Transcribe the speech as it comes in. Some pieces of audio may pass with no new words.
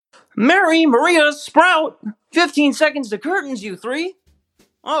Mary, Maria, Sprout! 15 seconds to curtains, you three!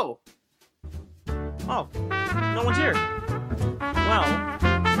 Oh. Oh. No one's here. Well,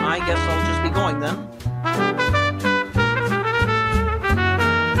 I guess I'll just be going then.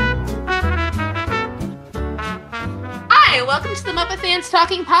 Hi, welcome to the Muppet Fans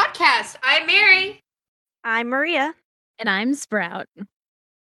Talking Podcast. I'm Mary. I'm Maria. And I'm Sprout.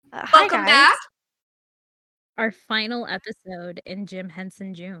 Hi, Welcome guys. back. Our final episode in Jim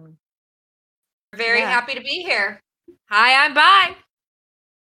Henson June. Very Yeah. happy to be here. Hi, I'm Bi.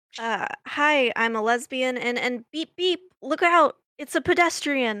 Hi, I'm a lesbian, and beep beep, look out! It's a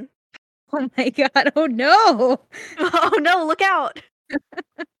pedestrian. Oh my god, oh no! Oh no, look out!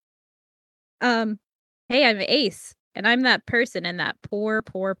 Hey, I'm Ace, and I'm that person in that poor,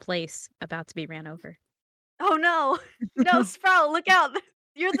 poor place about to be ran over. Oh no! No, Sprout, look out!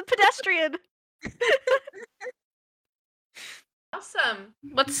 You're the pedestrian! Awesome.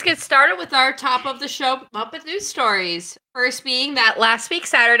 Let's get started with our top of the show Muppet news stories. First being that last week,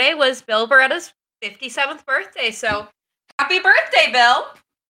 Saturday, was Bill Beretta's 57th birthday. So, happy birthday, Bill!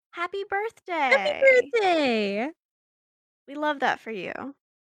 Happy birthday! Happy birthday! We love that for you.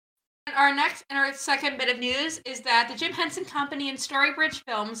 And our second bit of news is that the Jim Henson Company and Storybridge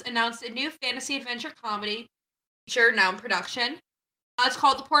Films announced a new fantasy adventure comedy feature now in production. It's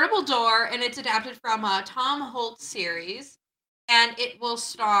called The Portable Door, and it's adapted from a Tom Holtz series. And it will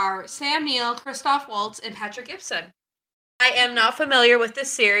star Sam Neill, Christoph Waltz, and Patrick Gibson. I am not familiar with this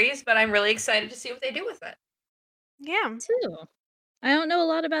series, but I'm really excited to see what they do with it. Yeah. Too. I don't know a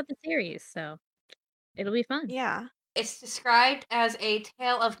lot about the series, so it'll be fun. Yeah. It's described as a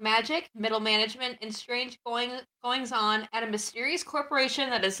tale of magic, middle management, and strange goings-on at a mysterious corporation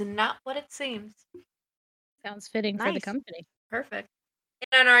that is not what it seems. Sounds fitting for the Nice. company. Perfect.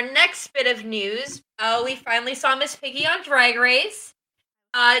 And on our next bit of news, we finally saw Miss Piggy on Drag Race.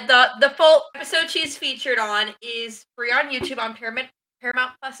 The full episode she's featured on is free on YouTube on Paramount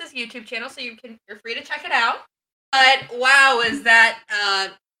Plus's YouTube channel, so you're free to check it out. But wow, was that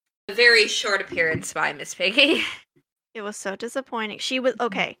a very short appearance by Miss Piggy? It was so disappointing. She was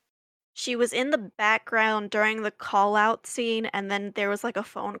okay. She was in the background during the call out scene, and then there was like a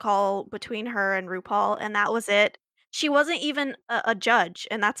phone call between her and RuPaul, and that was it. She wasn't even a judge,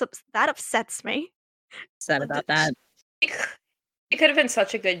 and that upsets me. Sad about that. She could have been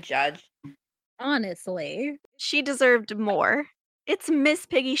such a good judge. Honestly. She deserved more. It's Miss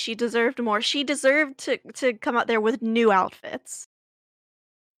Piggy. She deserved more. She deserved to come out there with new outfits.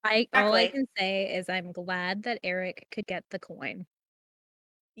 All I Exactly. can say is I'm glad that Eric could get the coin.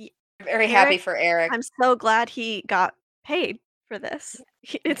 Very happy Eric, for Eric. I'm so glad he got paid for this.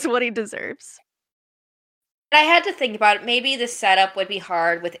 It's what he deserves. And I had to think about it. Maybe the setup would be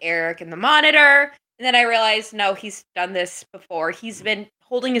hard with Eric and the monitor. And then I realized, no, he's done this before. He's been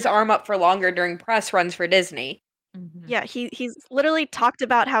holding his arm up for longer during press runs for Disney. Mhm. Yeah, he's literally talked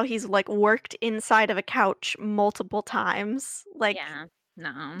about how he's like worked inside of a couch multiple times. Like Yeah.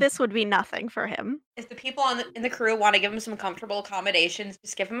 No. this would be nothing for him. If the people in the crew want to give him some comfortable accommodations,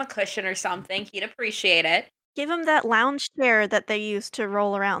 just give him a cushion or something. He'd appreciate it. Give him that lounge chair that they use to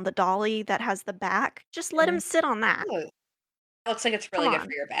roll around, the dolly that has the back. Just let him sit on that. Ooh. Looks like it's really Come good on.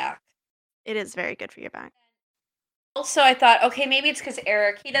 for your back. It is very good for your back. Also, I thought, okay, maybe it's because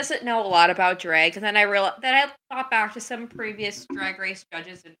Eric, he doesn't know a lot about drag. And then I thought back to some previous Drag Race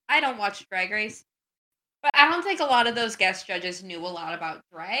judges, and I don't watch Drag Race. But I don't think a lot of those guest judges knew a lot about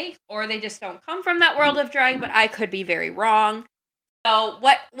drag, or they just don't come from that world of drag, but I could be very wrong. So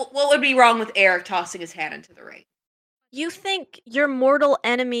what would be wrong with Eric tossing his hand into the ring? You think your mortal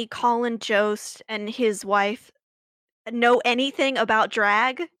enemy Colin Jost and his wife know anything about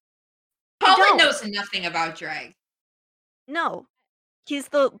drag? Colin don't. knows nothing about drag. No. He's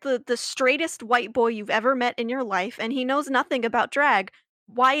the straightest white boy you've ever met in your life, and he knows nothing about drag.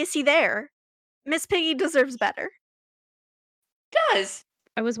 Why is he there? Miss Piggy deserves better. Does.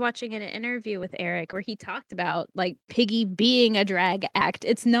 I was watching an interview with Eric where he talked about like Piggy being a drag act.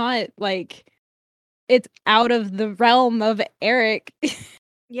 It's not like it's out of the realm of Eric.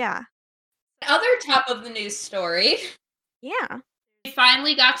 Yeah. Other top of the news story. Yeah. We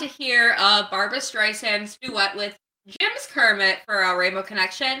finally got to hear Barbara Streisand's duet with Jim's Kermit for our Rainbow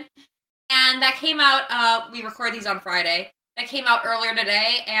Connection. And that came out, we record these on Friday. That came out earlier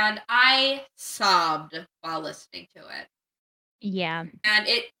today, and I sobbed while listening to it. Yeah. And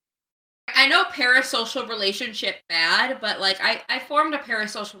I know parasocial relationship bad, but like I formed a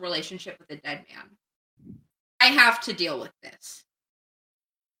parasocial relationship with a dead man. I have to deal with this.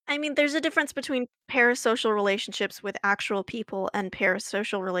 I mean, there's a difference between parasocial relationships with actual people and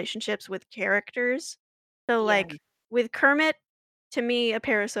parasocial relationships with characters. So, Yeah. like, with Kermit, to me, a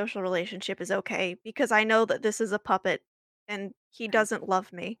parasocial relationship is okay because I know that this is a puppet and he doesn't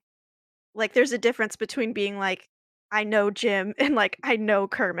love me. Like, there's a difference between being like, I know Jim and like, I know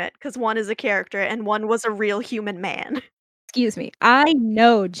Kermit because one is a character and one was a real human man. Excuse me. I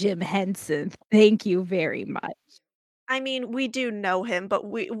know Jim Henson. Thank you very much. I mean, we do know him, but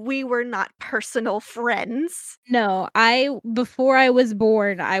we were not personal friends. No, before I was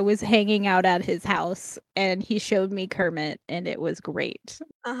born, I was hanging out at his house and he showed me Kermit and it was great.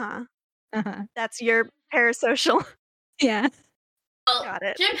 Uh-huh. Uh-huh. That's your parasocial. Yeah. Well, Got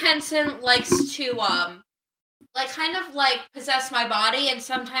it. Jim Henson likes to like kind of like possess my body, and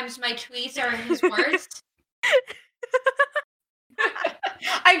sometimes my tweets are his words.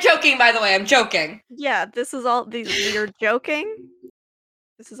 I'm joking, by the way. I'm joking. Yeah, this is all you're joking?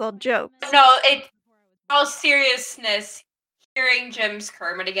 This is all jokes. No, all seriousness. Hearing Jim's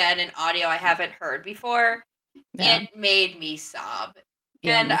Kermit again in audio I haven't heard before, Yeah. it made me sob.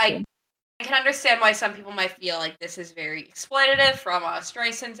 Yeah, And me I too. can understand why some people might feel like this is very exploitative from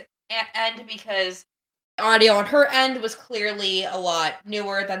Streisand's end, because the audio on her end was clearly a lot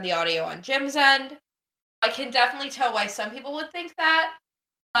newer than the audio on Jim's end. I can definitely tell why some people would think that,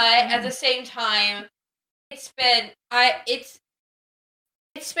 but at the same time, it's been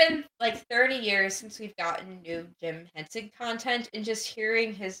like 30 years since we've gotten new Jim Henson content, and just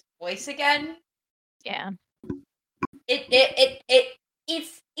hearing his voice again, Yeah.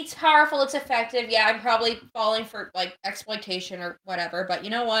 it's powerful, it's effective. Yeah, I'm probably falling for like exploitation or whatever, but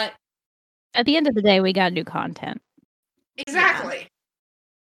you know what? At the end of the day, we got new content. Exactly.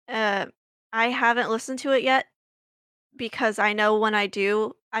 I haven't listened to it yet because I know when I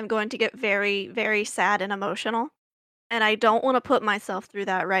do, I'm going to get very, very sad and emotional. And I don't want to put myself through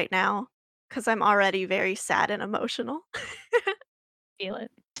that right now because I'm already very sad and emotional. Feel it.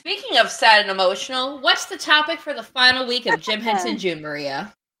 Speaking of sad and emotional, what's the topic for the final week of Jim Henson June,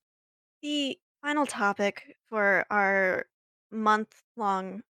 Maria? The final topic for our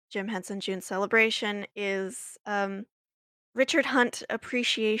month-long Jim Henson June celebration is Richard Hunt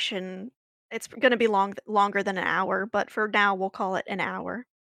appreciation. It's going to be longer than an hour, but for now we'll call it an hour.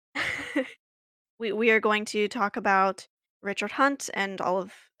 We are going to talk about Richard Hunt and all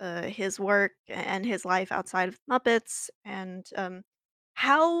of his work and his life outside of Muppets and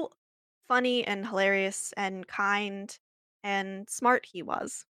how funny and hilarious and kind and smart he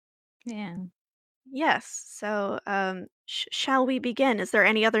was. Yeah. Yes. So, shall we begin? Is there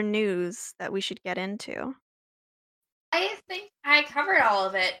any other news that we should get into? I think I covered all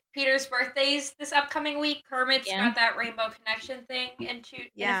of it. Peter's birthday's this upcoming week. Kermit's Yeah. got that Rainbow Connection thing in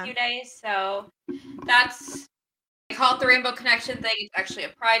a Yeah. few days, so that's I call it the Rainbow Connection thing. It's actually a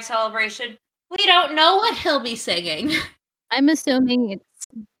pride celebration. We don't know what he'll be singing. I'm assuming it's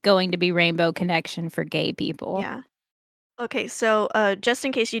going to be Rainbow Connection for gay people. Yeah. Okay, so just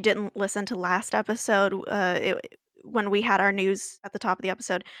in case you didn't listen to last episode, when we had our news at the top of the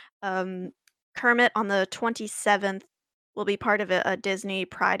episode, Kermit on the 27th will be part of a Disney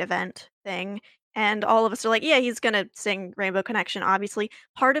Pride event thing. And all of us are like, yeah, he's gonna sing Rainbow Connection, obviously.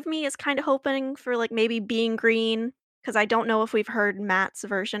 Part of me is kind of hoping for like maybe Being Green, because I don't know if we've heard Matt's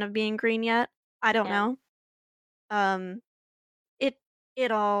version of Being Green yet. I don't Yeah. know. Um, it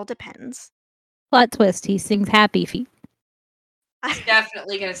it all depends. Plot twist, he sings Happy Feet.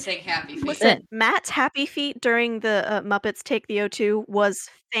 Definitely gonna sing Happy Feet. Listen, Matt's Happy Feet during the Muppets Take the O2 was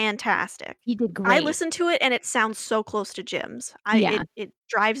fantastic. He did I great. listened to it and it sounds so close to Jim's. Yeah. It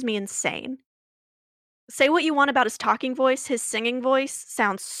drives me insane. Say what you want about his talking voice, his singing voice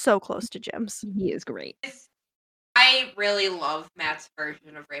sounds so close to Jim's. He is great. I really love Matt's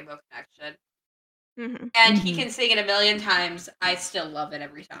version of Rainbow Connection. hmm And he can sing it a million times. I still love it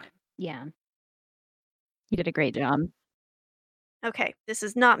every time. Yeah. He did a great job. Okay, this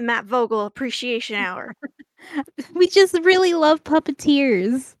is not Matt Vogel Appreciation Hour. We just really love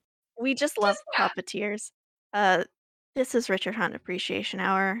puppeteers. We just love puppeteers. This is Richard Hunt Appreciation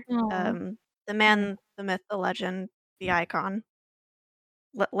Hour. Aw. The man, the myth, the legend, the icon.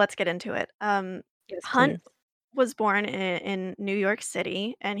 Let's get into it. Yes, Hunt please. was born in New York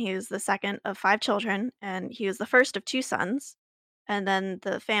City, and he was the second of 5 children, and he was the first of 2 sons. And then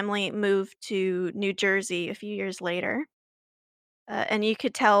the family moved to New Jersey a few years later. And you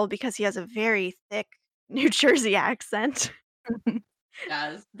could tell because he has a very thick New Jersey accent It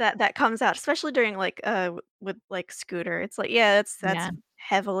does. that comes out, especially during like with like Scooter. It's like, yeah, that's Yeah.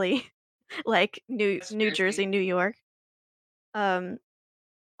 heavily like New Jersey. Jersey, New York. Um,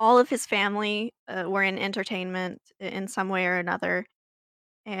 all of his family were in entertainment in some way or another,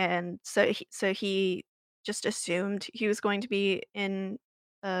 and so he just assumed he was going to be in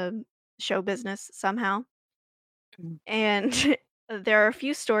show business somehow. Mm. And there are a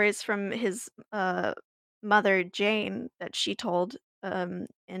few stories from his mother, Jane, that she told in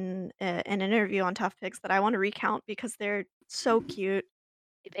an interview on Tough Pigs that I want to recount because they're so cute.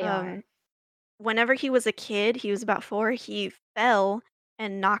 They are. Um, Whenever he was a kid, he was about 4, he fell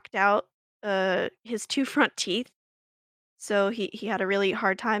and knocked out his 2 front teeth, so he had a really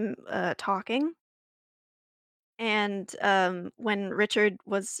hard time talking. And when Richard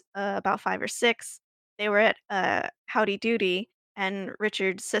was about 5 or 6, they were at Howdy Doody, and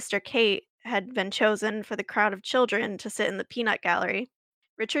Richard's sister Kate had been chosen for the crowd of children to sit in the peanut gallery.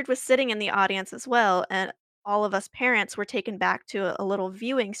 Richard was sitting in the audience as well, and all of us parents were taken back to a little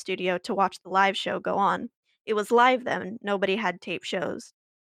viewing studio to watch the live show go on. It was live then, nobody had tape shows.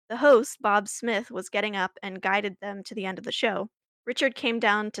 The host, Bob Smith, was getting up and guided them to the end of the show. Richard came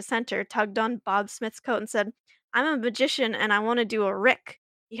down to center, tugged on Bob Smith's coat, and said, "I'm a magician and I want to do a Rick."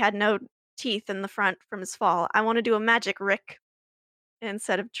 He had no teeth in the front from his fall. "I want to do a magic Rick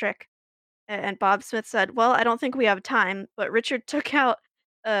instead of trick." And Bob Smith said, "Well, I don't think we have time." But Richard took out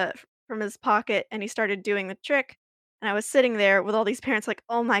from his pocket and he started doing the trick. And I was sitting there with all these parents, like,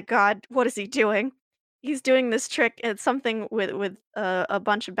 "Oh my God, what is he doing?" He's doing this trick. It's something with a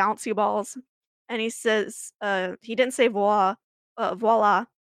bunch of bouncy balls, and he says, he didn't say voila.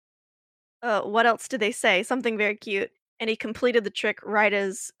 What else did they say? Something very cute. And he completed the trick right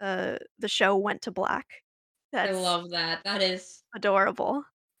as the show went to black. I That's love that. That is adorable.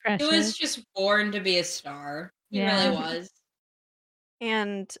 he was Precious. just born to be a star. He Yeah. really was.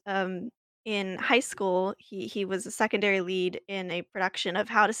 And in high school, he was a secondary lead in a production of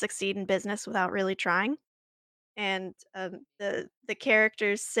How to Succeed in Business Without Really Trying. And the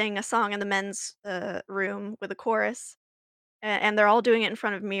characters sing a song in the men's room with a chorus, and they're all doing it in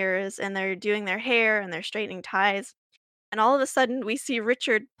front of mirrors, and they're doing their hair and they're straightening ties. And all of a sudden, we see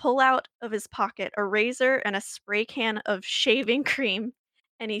Richard pull out of his pocket a razor and a spray can of shaving cream,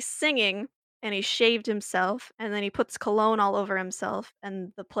 and he's singing, and he shaved himself, and then he puts cologne all over himself,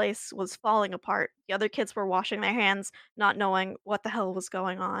 and the place was falling apart. The other kids were washing their hands, not knowing what the hell was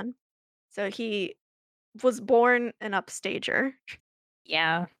going on. So he was born an upstager.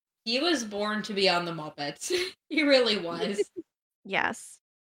 Yeah. He was born to be on the Muppets. He really was. Yes.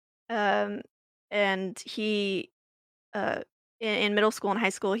 Um, and he, in middle school and high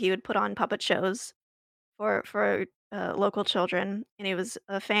school, he would put on puppet shows for local children, and he was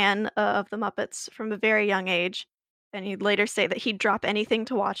a fan of the Muppets from a very young age. And he'd later say that he'd drop anything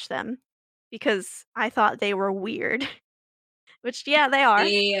to watch them because I thought they were weird. Which, yeah, they are.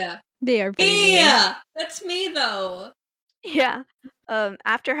 Yeah. They are pretty weird. Yeah. That's me though. Yeah.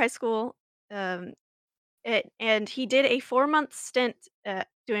 After high school, and he did a 4-month stint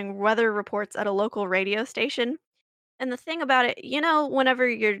doing weather reports at a local radio station. And the thing about it, whenever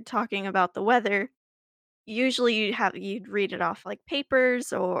you're talking about the weather, usually you'd read it off like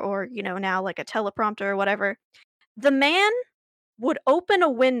papers or now like a teleprompter or whatever. The man would open a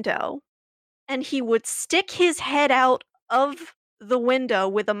window and he would stick his head out of the window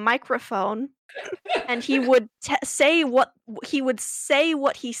with a microphone and he would say what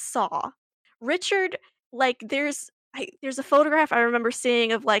he saw. Richard, like there's a photograph I remember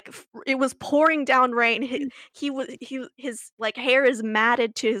seeing of like it was pouring down rain. His like hair is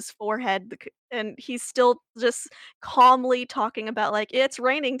matted to his forehead and he's still just calmly talking about like it's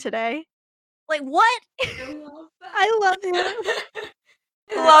raining today. Like what? I love that. I love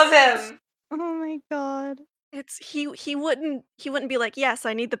him. Love him. Oh my god. It's he wouldn't be like, "Yes,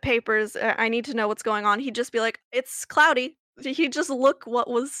 I need the papers. I need to know what's going on." He'd just be like, "It's cloudy." He'd just look what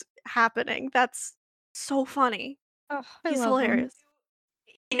was happening. That's so funny. Oh, He's I love him. hilarious.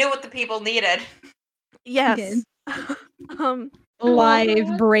 He knew what the people needed. Yes. Live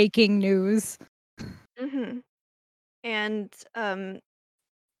that. breaking news. Mhm. And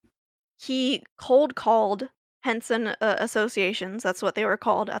he cold called Henson associations. That's what they were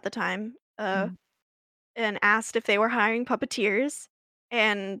called at the time. And asked if they were hiring puppeteers.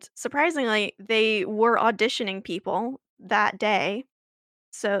 And surprisingly, they were auditioning people that day.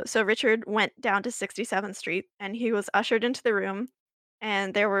 So Richard went down to 67th Street and he was ushered into the room.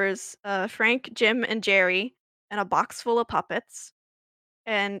 And there was Frank, Jim, and Jerry and a box full of puppets.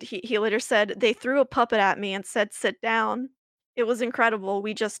 And he later said, "They threw a puppet at me and said, 'Sit down.' It was incredible.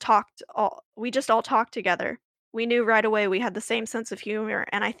 We just all talked together. We knew right away we had the same sense of humor,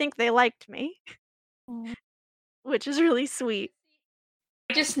 and I think they liked me." Aw. Which is really sweet.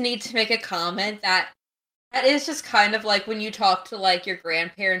 I just need to make a comment that is just kind of like when you talk to like your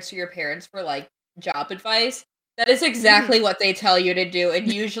grandparents or your parents for like job advice. That is exactly what they tell you to do.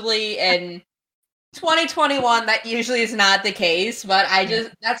 And usually in 2021, that usually is not the case. But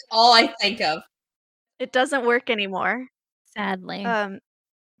that's all I think of. It doesn't work anymore. Sadly.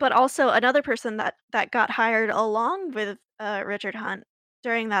 But also another person that got hired along with Richard Hunt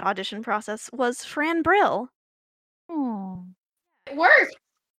during that audition process was Fran Brill. Oh. It worked.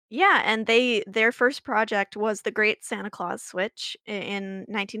 Yeah, and their first project was The Great Santa Claus Switch in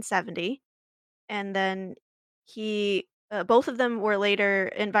 1970, and then both of them were later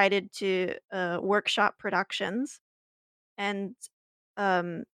invited to workshop productions, and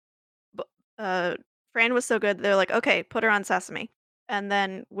um, b- uh, Fran was so good they're like, okay, put her on Sesame, and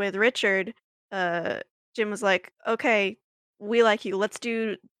then with Richard, uh, Jim was like, okay, we like you, let's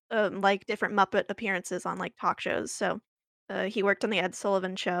do like different Muppet appearances on like talk shows. So he worked on the Ed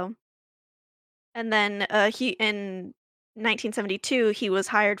Sullivan Show. And then, he in 1972, he was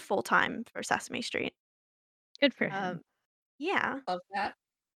hired full-time for Sesame Street. Good for Um, him. yeah, Love that.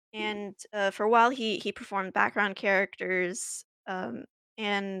 and, for a while, he performed background characters,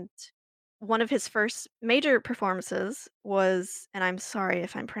 and one of his first major performances was, and I'm sorry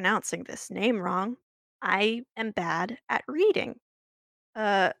if I'm pronouncing this name wrong, I am bad at reading,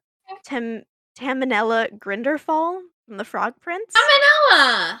 uh, Tam Tamanella Grinderfall from The Frog Prince?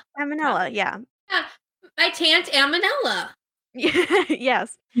 Amanella! Tamanella, yeah. Yeah, my Tant Amanella.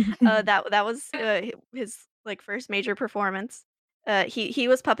 Yes. That was, his, like, first major performance. He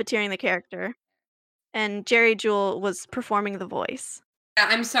was puppeteering the character, and Jerry Jewell was performing the voice. Yeah,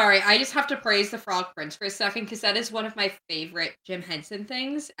 I'm sorry. I just have to praise the Frog Prince for a second because that is one of my favorite Jim Henson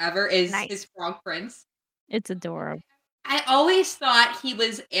things ever. Is Nice. his Frog Prince? It's adorable. I always thought he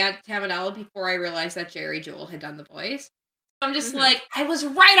was Aunt Tamanella before I realized that Jerry Jewell had done the voice. So I'm just Mhm. like, I was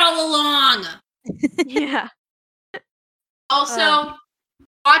right all along. Yeah. Also,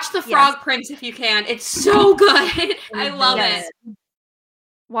 watch the yes. Frog Prince if you can. It's so good. I love Yes. it.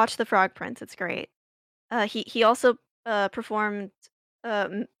 Watch The Frog Prince, it's great. He also, performed,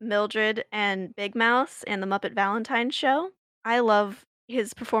 Mildred and Big Mouse in The Muppet Valentine Show. I love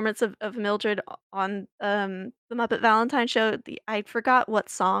his performance of Mildred on, The Muppet Valentine Show. I forgot what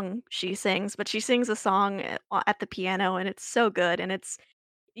song she sings, but she sings a song at the piano, and it's so good, and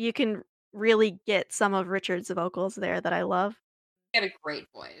you can really get some of Richard's vocals there that I love. He had a great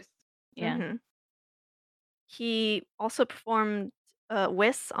voice. Yeah. Mhm. He also performed,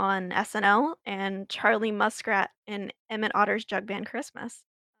 Whis on SNL and Charlie Muskrat in Emmett Otter's Jug Band Christmas.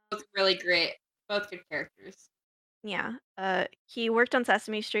 Both really great. Both good characters. Yeah, he worked on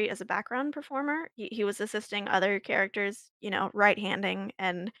Sesame Street as a background performer. He was assisting other characters, right-handing,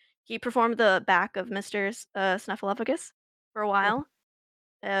 and he performed the back of Mr. Snuffleupagus for a while.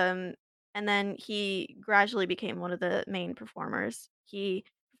 Um, and then he gradually became one of the main performers. He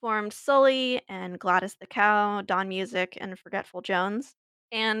performed Sully and Gladys the Cow, Don Music, and Forgetful Jones.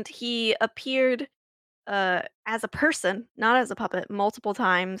 And he appeared as a person, not as a puppet, multiple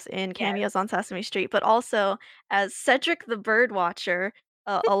times in cameos on Sesame Street, but also as Cedric the Birdwatcher,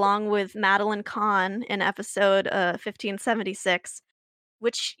 along with Madeline Kahn in episode 1576,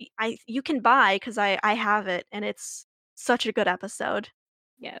 which you can buy because I have it, and it's such a good episode.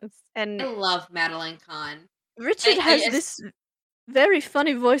 Yes. I And love Madeline Kahn. Richard I has just- this very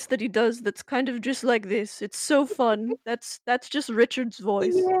funny voice that he does that's kind of just like this. It's so fun. That's just Richard's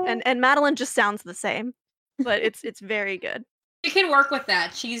voice. Yeah. And Madeline just sounds the same, but it's very good. She can work with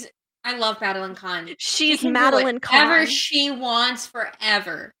that. I love Madeline Kahn. She She's can do Madeline whatever Kahn. she wants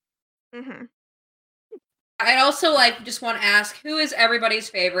forever. Mhm. I'd also just want to ask, who is everybody's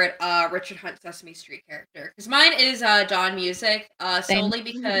favorite Richard Hunt Sesame Street character? Because mine is Don Music, Same. solely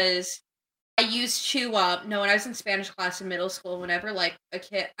because I used to when I was in Spanish class in middle school, whenever a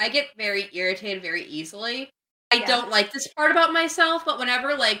kid, I get very irritated very easily. I Yeah. don't like this part about myself, but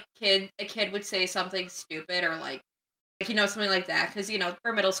whenever a kid would say something stupid or something like that, because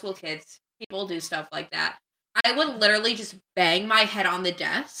for middle school kids, people do stuff like that. I would literally just bang my head on the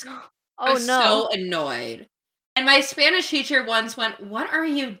desk. I Oh was no. so annoyed. And my Spanish teacher once went, "What are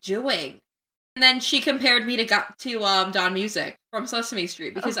you doing?" And then she compared me to Don Music from Sesame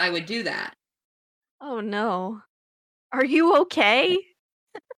Street because I would do that. Oh no. Are you okay?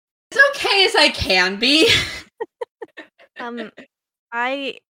 As okay as I can be.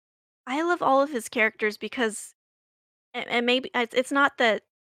 I love all of his characters because and maybe it's not that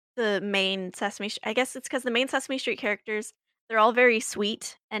the main I guess it's because the main Sesame Street characters, they're all very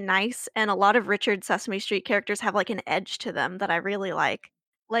sweet and nice, and a lot of Richard Sesame Street characters have like an edge to them that I really like.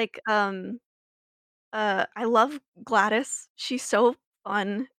 Like, I love Gladys. She's so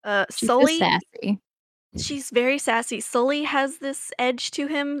fun. She's Sully, just sassy. she's very sassy. Sully has this edge to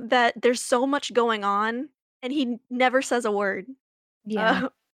him that there's so much going on, and he never says a word. Yeah.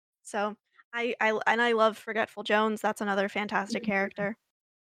 So I love Forgetful Jones. That's another fantastic character.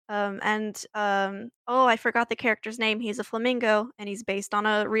 I forgot the character's name. He's a flamingo, and he's based on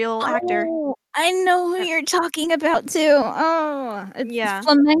a real actor. Oh, I know who you're talking about too. Oh, it's Yeah.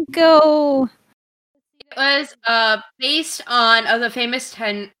 flamenco. It was based on the famous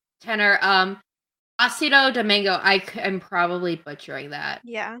tenor Placido Domingo. I'm probably butchering that.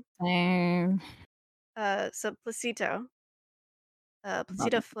 Yeah. Same. So Placido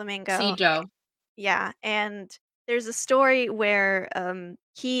Flamingo. Placido. Yeah, and there's a story where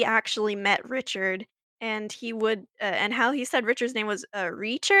he actually met Richard, and he would and how he said Richard's name was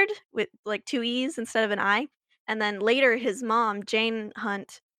Reachard with like two E's instead of an I. And then later his mom, Jane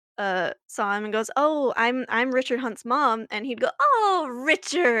Hunt, saw him and goes, "Oh, I'm Richard Hunt's mom." And he'd go, "Oh,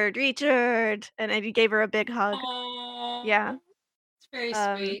 Richard," and he gave her a big hug. Oh, Yeah. it's very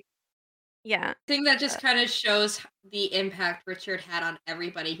Um, sweet. yeah. I think that just kind of shows the impact Richard had on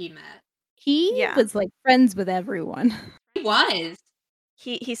everybody he met. He Yeah. was like friends with everyone. He was.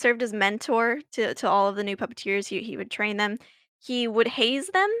 He served as mentor to all of the new puppeteers. He would train them. He would haze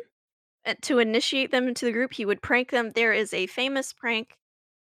them to initiate them into the group. He would prank them. There is a famous prank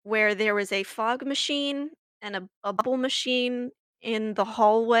where there was a fog machine and a bubble machine in the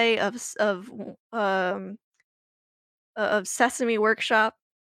hallway of Sesame Workshop,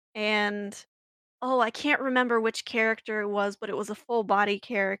 and I can't remember which character it was, but it was a full body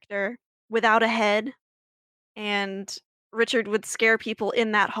character without a head, and Richard would scare people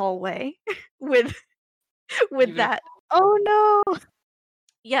in that hallway with with that. Oh no.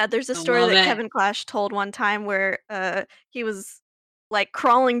 Yeah, there's a I story love that it. Kevin Clash told one time where he was like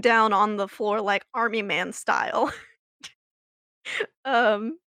crawling down on the floor like army man style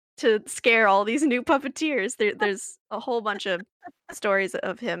um to scare all these new puppeteers. There's a whole bunch of stories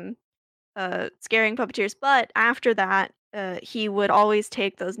of him scaring puppeteers, but after that he would always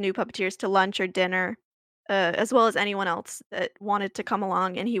take those new puppeteers to lunch or dinner as well as anyone else that wanted to come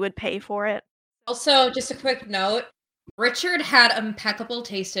along, and he would pay for it. Also, just a quick note: Richard had impeccable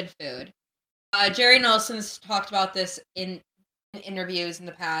taste in food. Jerry Nelson's talked about this in interviews in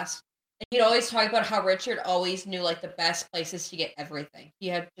the past. And he'd always talk about how Richard always knew like the best places to get everything. He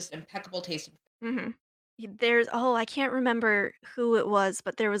had just impeccable taste in food. Mhm. There's I can't remember who it was,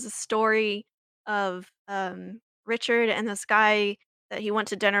 but there was a story of Richard and this guy that he went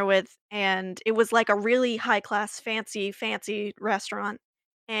to dinner with, and it was like a really high class, fancy restaurant.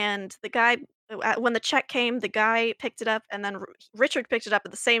 And the guy, when the check came, the guy picked it up, and then Richard picked it up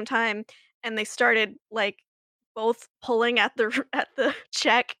at the same time, and they started like both pulling at the at the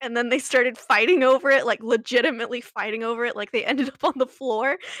check, and then they started fighting over it, like legitimately fighting over it, like they ended up on the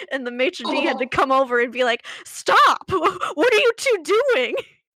floor, and the maitre d' had to come over and be like, "Stop! What are you two doing?"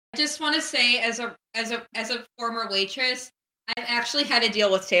 I just want to say, as a former waitress, I've actually had to deal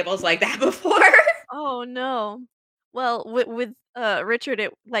with tables like that before. Oh no. Well, with Richard,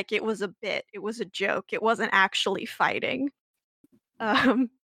 it was a bit, it was a joke, it wasn't actually fighting. Um,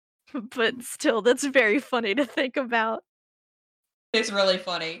 but still, that's very funny to think about. It's really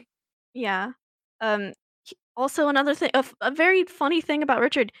funny. Yeah. Also, another thing, a very funny thing about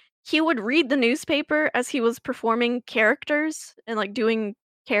Richard, he would read the newspaper as he was performing characters and like doing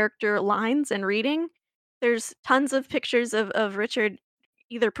character lines and reading. There's tons of pictures of Richard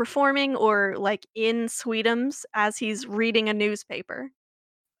either performing or like in Sweetums as he's reading a newspaper.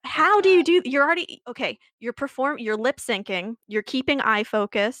 How do you do? You're already okay. You're lip syncing. You're keeping eye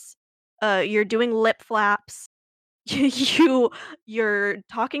focus. You're doing lip flaps. You're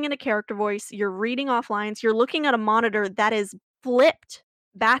talking in a character voice, you're reading off lines, you're looking at a monitor that is flipped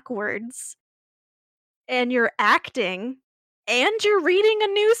backwards, and you're acting, and you're reading a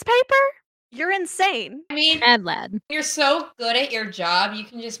newspaper? You're insane. I mean, Mad lad. you're so good at your job, you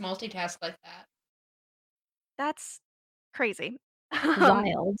can just multitask like that. That's crazy.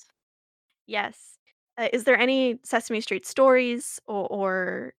 Wild. Yes. Is there any Sesame Street stories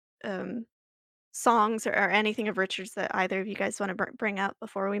or um, songs or anything of Richard's that either of you guys want to bring up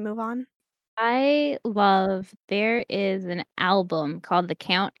before we move on? There is an album called The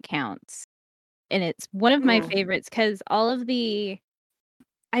Count Counts, and it's one of my Ooh. favorites because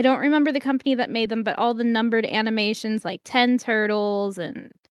I don't remember the company that made them, but all the numbered animations like 10 Turtles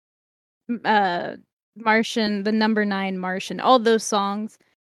and Martian, the number 9 Martian, all those songs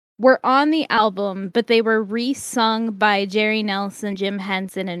were on the album, but they were re-sung by Jerry Nelson, Jim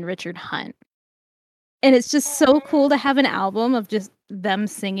Henson, and Richard Hunt. And it's just so cool to have an album of just them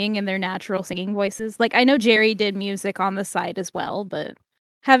singing in their natural singing voices. Like, I know Jerry did music on the side as well, but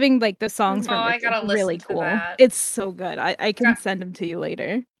having like the songs from I Richard gotta is really listen to cool. that. It's so good. I can Yeah. send them to you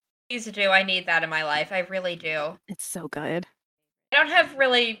later. Please do. I need that in my life. I really do. It's so good. I don't have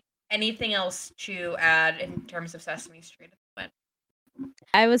really anything else to add in terms of Sesame Street. But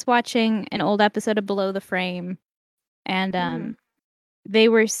I was watching an old episode of Below the Frame, and they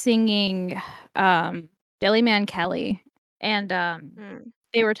were singing Billy Man Kelly, and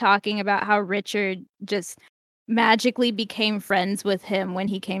they were talking about how Richard just magically became friends with him when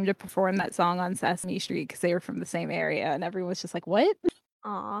he came to perform that song on Sesame Street because they were from the same area, and everyone was just like, "What?"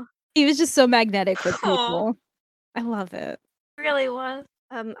 Aw, He was just so magnetic with Aw. people. I love it. really was.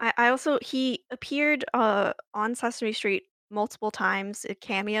 I also he appeared on Sesame Street multiple times at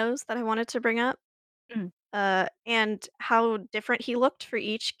cameos that I wanted to bring up. And how different he looked for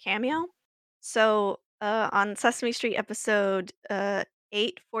each cameo. So on Sesame Street episode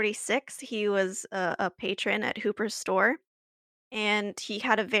 846, he was a patron at Hooper's store, and he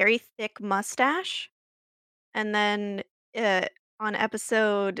had a very thick mustache. And then uh, on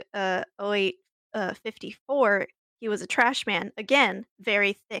episode 0854, he was a trash man. Again,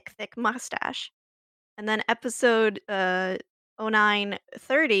 very thick mustache. And then episode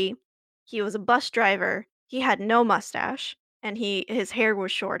 0930, he was a bus driver. He had no mustache, and his hair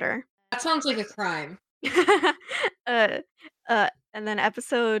was shorter. That sounds like a crime. uh, and then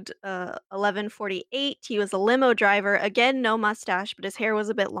episode 1148, he was a limo driver. Again, no mustache, but his hair was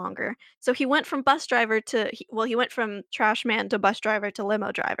a bit longer. So he went from bus driver to he went from trash man to bus driver to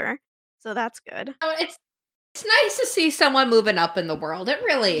limo driver. So that's good. Oh, it's nice to see someone moving up in the world. It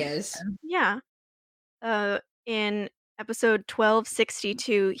really is. Yeah. In episode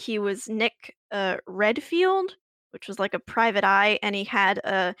 1262, he was Nick Redfield, which was like a private eye, and he had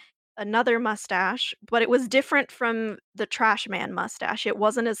another mustache, but it was different from the trash man mustache. It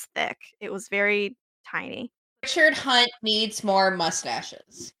wasn't as thick. It was very tiny. Richard Hunt needs more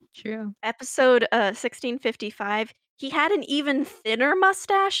mustaches. True. Episode 1655, he had an even thinner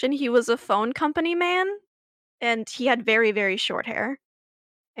mustache, and he was a phone company man, and he had very short hair.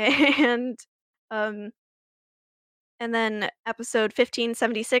 And um And then episode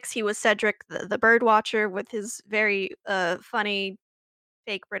 1576, he was Cedric the bird watcher with his very funny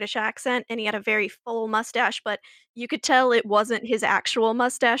fake British accent, and he had a very full mustache, but you could tell it wasn't his actual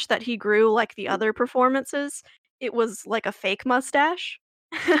mustache that he grew like the other performances. It was like a fake mustache.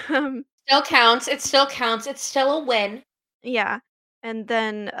 Still counts. It still counts. It's still a win. Yeah. And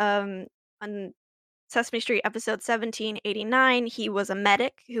then on Sesame Street episode 1789, he was a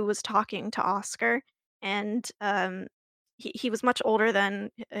medic who was talking to Oscar, and he was much older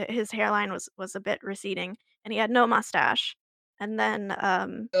than his hairline was a bit receding, and he had no mustache. And then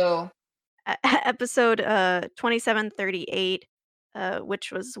Oh, episode 2738,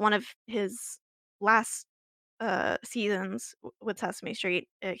 which was one of his last seasons with Sesame Street,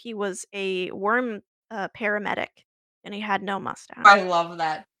 he was a worm paramedic, and he had no mustache. I love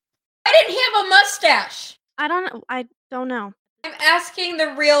that. I didn't have a mustache. I don't know. I'm asking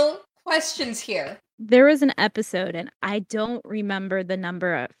the real questions here. There was an episode, and I don't remember the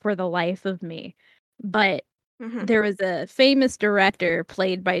number for the life of me, but Mhm. there was a famous director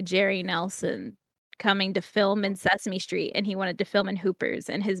played by Jerry Nelson coming to film in Sesame Street, and he wanted to film in Hoopers,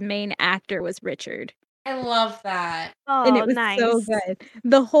 and his main actor was Richard. I love that. And Oh, it was nice. so good.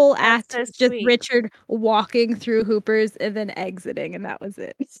 The whole That's act so was just sweet. Richard walking through Hoopers and then exiting, and that was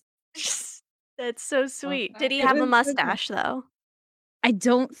it. That's so sweet. that. Did he It have a was so good. mustache though? I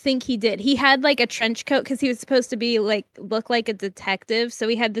don't think he did. He had like a trench coat because he was supposed to be like look like a detective. So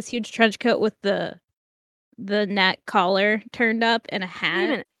he had this huge trench coat with the neck collar turned up and a Wait a hat.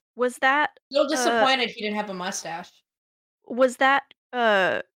 minute. Was that A little disappointed he didn't have a mustache. was that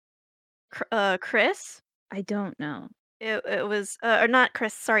Chris? I don't know. It was or not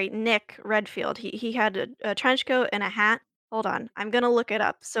Chris, sorry, Nick Redfield. He had a trench coat and a hat. Hold on. I'm going to look it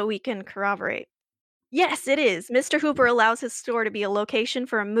up so we can corroborate. Yes, it is. Mr. Hooper allows his store to be a location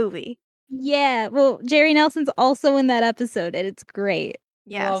for a movie. Yeah, well, Jerry Nelson's also in that episode, and it's great.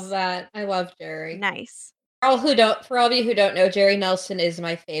 Yes. Love that. I love Jerry. Nice. For all of you who don't know, Jerry Nelson is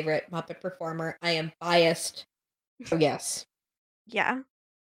my favorite Muppet performer. I am biased. Oh yes. Yeah.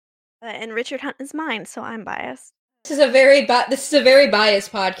 And Richard Hunt is mine, so I'm biased. This is a very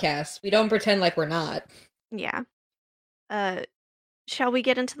biased podcast. We don't pretend like we're not. Yeah. Shall we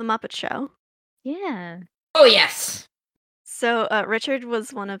get into the Muppet Show? Yeah. Oh yes. So Richard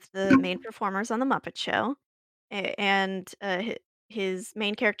was one of the main performers on the Muppet Show, and his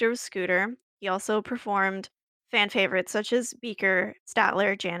main character was Scooter. He also performed fan favorites such as Beaker,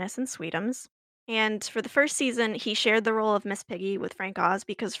 Statler, Janice, and Sweetums. And for the first season, he shared the role of Miss Piggy with Frank Oz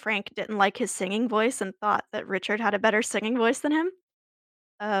because Frank didn't like his singing voice and thought that Richard had a better singing voice than him.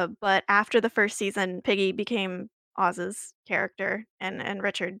 But after the first season, Piggy became Oz's character, and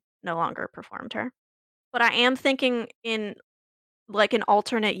Richard no longer performed her. But I am thinking in like an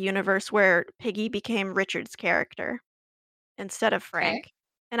alternate universe where Piggy became Richard's character instead of Okay. Frank.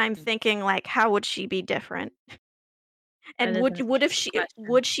 And I'm thinking like, how would she be different? And That is an would if interesting she question.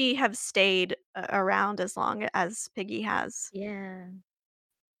 would she have stayed around as long as Piggy has? Yeah.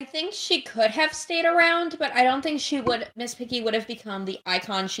 I think she could have stayed around, but I don't think Miss Piggy would have become the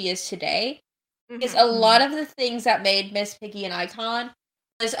icon she is today. Because a lot of the things that made Miss Piggy an icon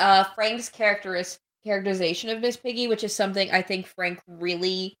was Frank's characterization of Miss Piggy, which is something I think Frank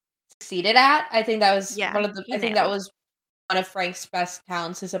really succeeded at. I think that was Yeah, he I think that nailed. was one of Frank's best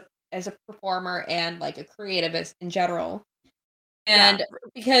talents as a performer and like a creativist in general. Yeah, And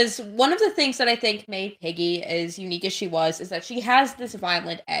because one of the things that I think made Piggy as unique as she was is that she has this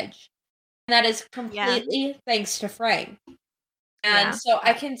violent edge. And that is yeah, completely thanks to Frank. And yeah, so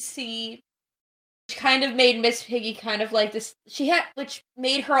I can see which kind of made Miss Piggy kind of like this which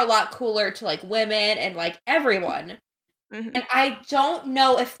made her a lot cooler to like women and like everyone. mhm. And I don't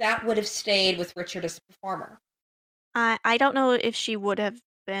know if that would have stayed with Richard as a performer. I don't know if she would have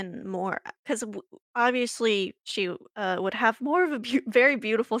been more because obviously she would have more of a very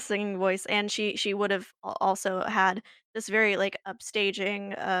beautiful singing voice, and she would have also had this very like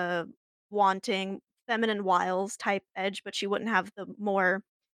upstaging, wanting, feminine wiles type edge, but she wouldn't have the more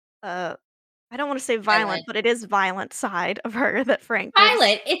uh I don't want to say violent, Violent. but it is violent side of her that Frank gives.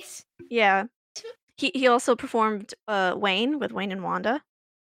 Violent. It's Yeah, he also performed Wayne with Wayne and Wanda,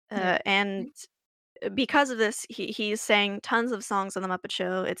 and because of this, he sang tons of songs on the Muppet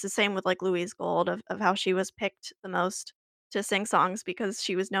Show. It's the same with like Louise Gold of how she was picked the most to sing songs because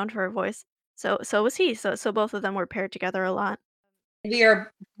she was known for her voice. So was he. So both of them were paired together a lot. we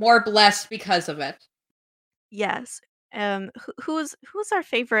are more blessed because of it. Yes. Who's our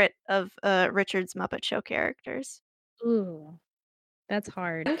favorite of Richard's Muppet Show characters? Ooh, that's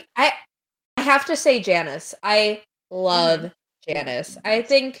hard. I have to say Janice. I Mhm. love Janice. I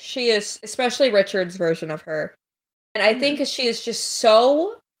think she is, especially Richard's version of her. And I think she is just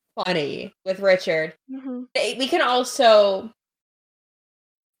so funny with Richard. Mhm. We can also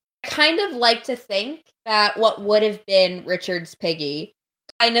kind of like to think that what would have been Richard's Piggy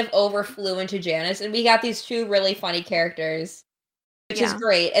kind of overflew into Janice, and we got these two really funny characters, which is Yeah.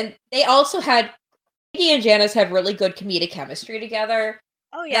 great. And they also had Piggy and Janice have really good comedic chemistry together.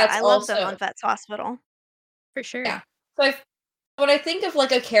 Oh yeah, That's I love them also on Vets Hospital. For sure. yeah. So when I think of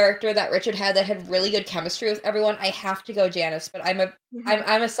like a character that Richard had that had really good chemistry with everyone, I have to go Janice. But Mhm.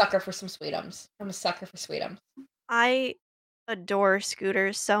 I'm a sucker for some Sweetums. I'm a sucker for Sweetums. I adore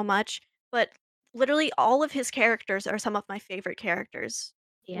Scooter so much, but literally all of his characters are some of my favorite characters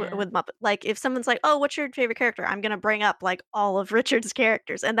Yeah. with Muppet. Like, if someone's like, "Oh, what's your favorite character?" I'm gonna bring up like all of Richard's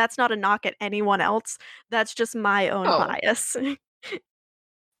characters, and that's not a knock at anyone else. That's just my own Oh, bias.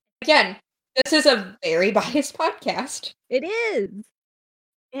 again, this is a very biased podcast. It is.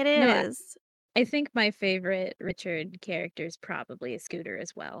 It No, is. I think my favorite Richard character is probably Scooter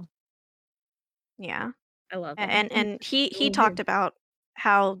as well. Yeah. I love him. And he So talked good. about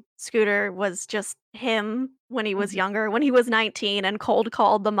how Scooter was just him when he was Mhm. younger, when he was 19 and cold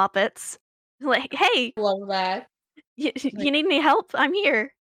called the Muppets. Like, "Hey, Love that. Like, you need any help? I'm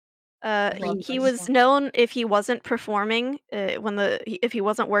here." Love He that so was known if he wasn't performing, if he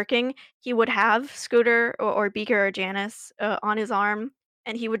wasn't working, he would have Scooter or Beaker or Janice on his arm,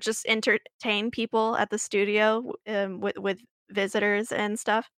 and he would just entertain people at the studio with visitors and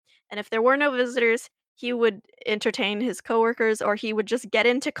stuff. And if there were no visitors, he would entertain his coworkers, or he would just get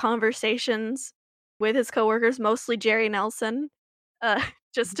into conversations with his coworkers, mostly Jerry Nelson, uh,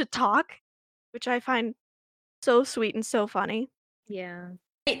 just to talk, which I find so sweet and so funny. yeah.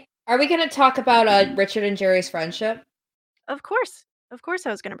 Hey, are we going to talk about Richard and Jerry's friendship? Of course, I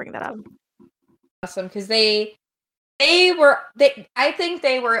was gonna bring that up. Awesome, because they I think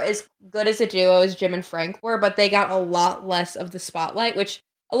they were as good as a duo as Jim and Frank were, but they got a lot less of the spotlight, which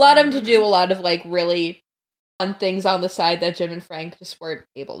allowed them to do a lot of like really fun things on the side that Jim and Frank just weren't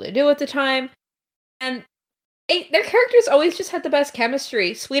able to do at the time. And their characters always just had the best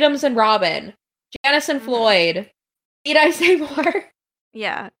chemistry. Sweetums and Robin, Janice and Mhm. Floyd. Need I say more?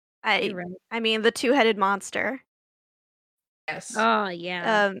 Yeah. You're right. I mean, the two-headed monster. Yes. Oh,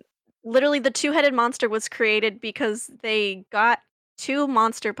 yeah. Literally, the two-headed monster was created because they got 2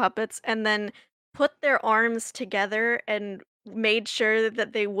 monster puppets and then put their arms together and made sure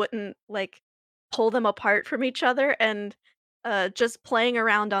that they wouldn't, like, pull them apart from each other, and, just playing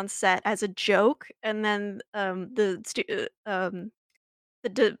around on set as a joke, and then,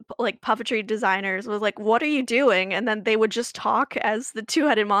 like, puppetry designers was like, "What are you doing?" And then they would just talk as the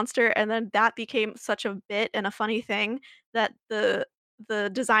two-headed monster, and then that became such a bit and a funny thing that the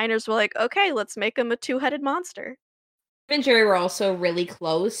designers were like, "Okay, let's make him a two-headed monster." Jim and Jerry were also really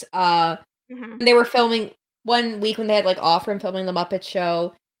close. Mhm. When they were filming one week when they had like off from filming the Muppet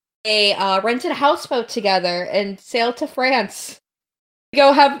Show, they rented a houseboat together and sailed to France.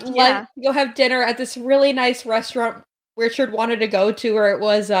 Go have lunch, Yeah. go have dinner at this really nice restaurant Richard wanted to go to, where it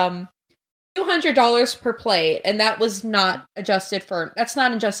was $200 per plate, and that's not adjusted for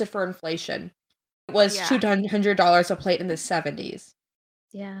inflation. It was Yeah. $200 a plate in the 70s.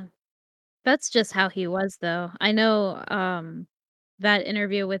 Yeah. That's just how he was, though. I know, that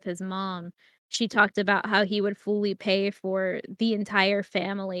interview with his mom, she talked about how he would fully pay for the entire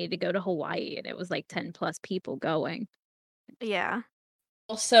family to go to Hawaii, and it was, like, 10 plus people going. Yeah.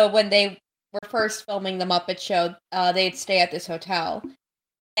 Also, when they were first filming the Muppet Show, they'd stay at this hotel.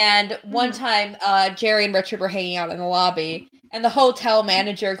 And one Mhm. time, Jerry and Richard were hanging out in the lobby, and the hotel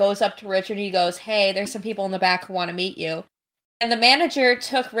manager goes up to Richard and he goes, "Hey, there's some people in the back who want to meet you." And the manager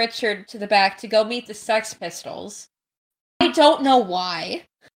took Richard to the back to go meet the Sex Pistols. I don't know why,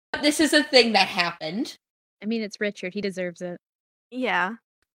 but this is a thing that happened. I mean, it's Richard, he deserves it. Yeah.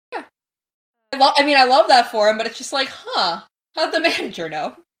 Yeah. I love that for him, but it's just like, huh, how'd the manager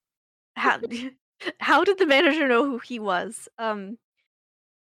know? How how did the manager know who he was?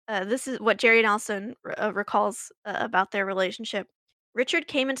 This is what Jerry Nelson recalls about their relationship. Richard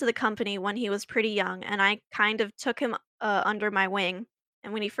came into the company when he was pretty young, and I kind of took him under my wing.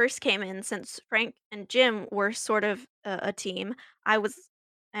 And when he first came in, since Frank and Jim were sort of a team, I was,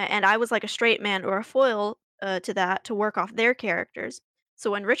 and I was like a straight man or a foil to that to work off their characters. So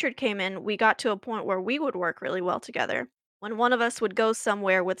when Richard came in, we got to a point where we would work really well together. When one of us would go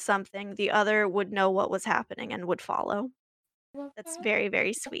somewhere with something, the other would know what was happening and would follow. That's very,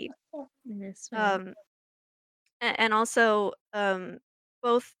 very sweet. It is sweet. Um, and also,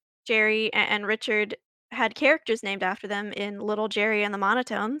 both Jerry and Richard had characters named after them in Little Jerry and the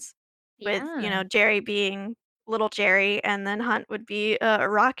Monotones, with, Yeah. Jerry being Little Jerry, and then Hunt would be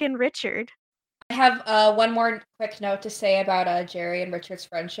Rockin' Richard. I have one more quick note to say about Jerry and Richard's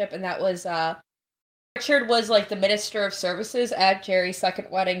friendship, and that was Richard was like the minister of services at Jerry's second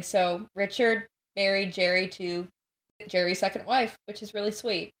wedding, so Richard married Jerry to Jerry's second wife, which is really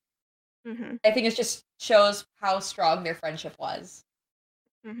sweet. Hmm. I think it just shows how strong their friendship was.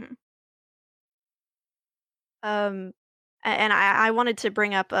 Hmm. Um, and I wanted to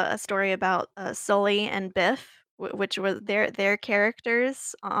bring up a story about Sully and Biff, which was their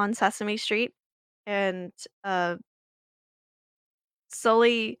characters on Sesame Street, and uh,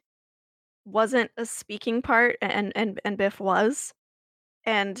 Sully wasn't a speaking part, and Biff was,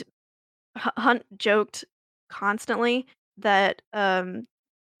 and Hunt joked constantly that,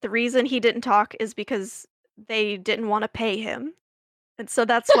 the reason he didn't talk is because they didn't wanna pay him, and so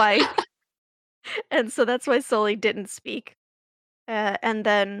that's why Sully didn't speak, and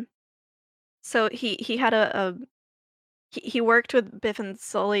then so he had he worked with Biff and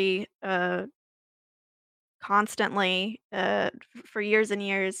Sully, constantly, for years and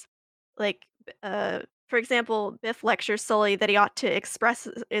years. Like, for example, Biff lectures Sully that he ought to express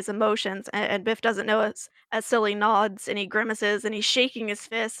his emotions, and Biff doesn't know as Sully nods and he grimaces and he's shaking his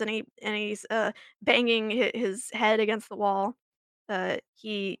fists and he's banging his head against the wall.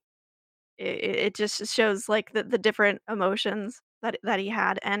 He it just shows like the different emotions that he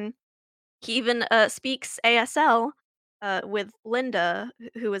had, and he even speaks ASL with Linda,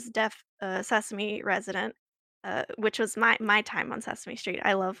 who is deaf Sesame resident, which was my time on Sesame Street.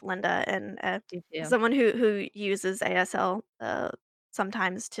 I love Linda, and Do too. someone who uses ASL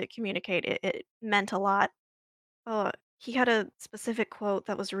sometimes to communicate. It meant a lot. Oh, he had a specific quote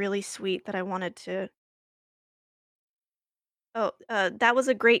that was really sweet that I wanted to. Oh, that was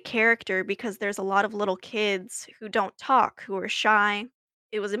a great character because there's a lot of little kids who don't talk, who are shy.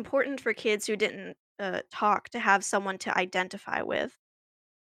 It was important for kids who didn't talk to have someone to identify with.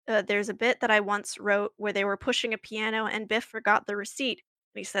 There's a bit that I once wrote where they were pushing a piano and Biff forgot the receipt.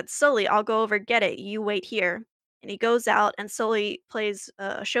 And he said, "Sully, I'll go over get it. You wait here." And he goes out and Sully plays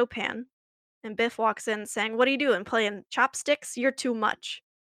a Chopin. And Biff walks in saying, "What are you doing? Playing chopsticks? You're too much."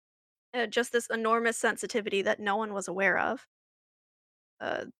 Just this enormous sensitivity that no one was aware of.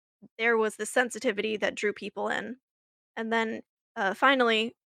 Uh, there was this sensitivity that drew people in. And then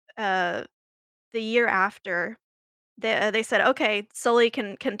finally, uh, the year after, they said, "Okay, Sully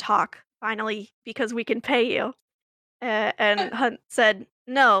can talk finally because we can pay you." And Hunt said,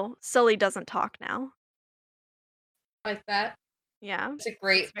 "No, Sully doesn't talk now." Like that. Yeah, it's That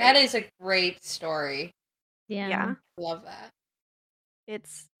very is a great story. Yeah. yeah, Love that.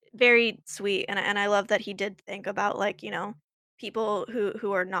 it's very sweet, and I love that he did think about like people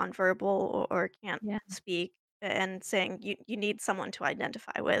who are nonverbal or can't Yeah. speak, and saying you need someone to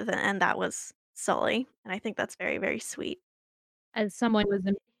identify with, and that was Sully, and I think that's very very sweet. As someone who was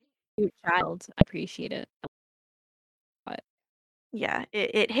a cute child, I appreciate it. Yeah,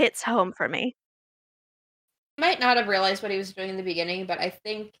 it hits home for me. He might not have realized what he was doing in the beginning, but I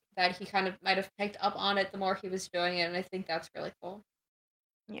think that he kind of might have picked up on it the more he was doing it, and I think that's really cool.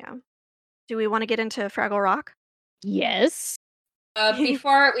 Yeah. Do we want to get into Fraggle Rock? Yes.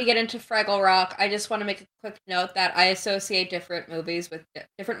 Before we get into Fraggle Rock, I just want to make a quick note that I associate different movies with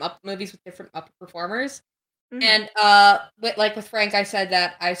different movies with different Muppet performers. Mhm. And with Frank, I said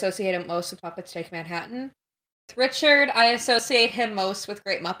that I associate him most with Muppets Take Manhattan. With Richard, I associate him most with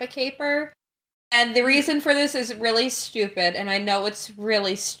Great Muppet Caper. And the reason for this is really stupid, and I know it's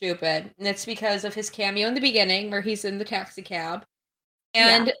really stupid, and it's because of his cameo in the beginning where he's in the taxi cab.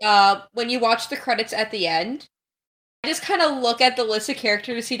 And when you watch the credits at the end, I just kind of look at the list of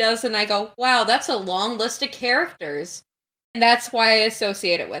characters he does and I go, wow, that's a long list of characters. And that's why I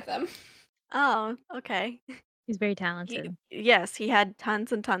associate it with him. Oh, okay. He's very He, talented. yes, he had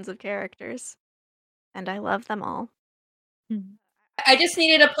tons and tons of characters, and I love them all. Mhm. I just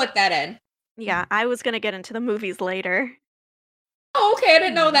needed to put that in. Yeah, I was gonna get into the movies later. Oh, okay, I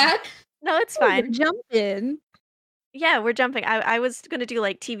didn't know that. No, it's Oh, we're fine. jumping. Yeah, we're jumping. I was gonna do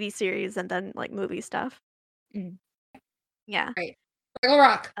like TV series and then like movie stuff. Mm. Yeah. Right. Fraggle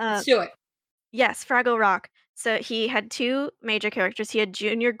Rock. Uh, Let's do it. Yes, Fraggle Rock. So he had two major characters. He had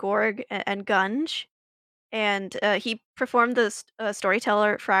Junior Gorg and Gunge, and he performed the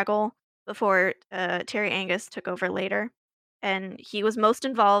storyteller Fraggle before Terry Angus took over later. And he was most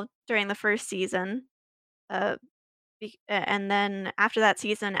involved during the first season. Uh, and then after that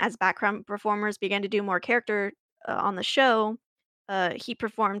season, as background performers began to do more character on the show, he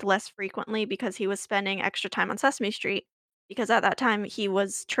performed less frequently because he was spending extra time on Sesame Street. Because at that time he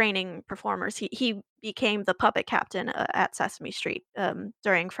was training performers. He became the puppet captain at Sesame Street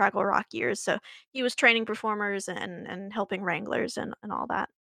during Fraggle Rock years. So he was training performers and helping wranglers and all that.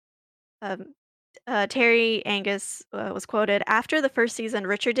 Um, Terry Angus was quoted after the first season.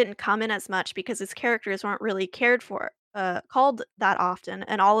 Richard didn't come in as much because his characters weren't really cared for, called that often,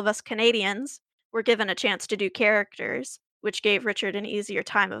 and all of us Canadians were given a chance to do characters, which gave Richard an easier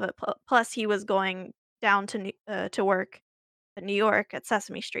time of it. Plus, he was going down to work in New York at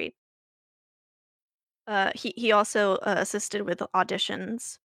Sesame Street. He also assisted with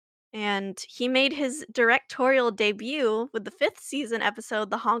auditions, and he made his directorial debut with the fifth season episode,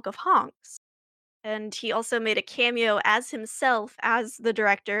 "The Honk of Honks." And he also made a cameo as himself as the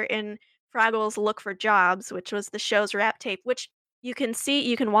director in Fraggle's Look for Jobs, which was the show's rap tape, which you can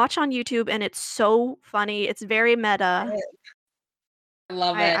watch on YouTube, and it's so funny. It's very meta. I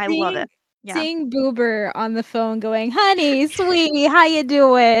love it. I love it. Yeah. Seeing Boober on the phone going, "Honey, sweetie, how you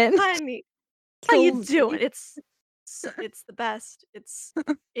doing?" Honey, how you Kills doing? me. It's the best.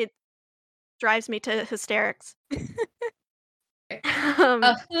 It drives me to hysterics.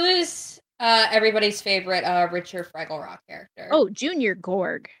 Who's everybody's favorite Richard Fraggle Rock character? Oh, Junior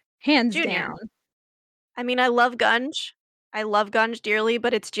Gorg, hands Junior. down. I mean, I love Gunge. I love Gunge dearly,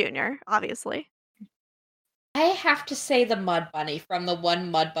 but it's Junior, obviously. I have to say the Mud Bunny from the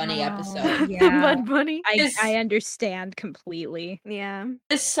one Mud Bunny episode. The Yeah, Mud Bunny. I understand completely. Yeah.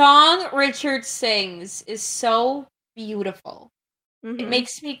 The song Richard sings is so beautiful. It Mhm.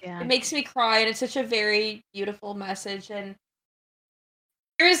 makes me Yeah. it makes me cry, and it's such a very beautiful message. And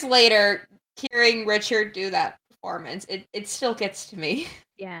years later, hearing Richard do that performance, it still gets to me.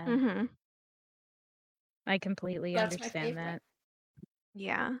 Yeah, Mhm. I completely That's my understand favorite. that.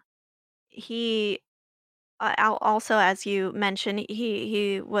 Yeah. He also, as you mentioned,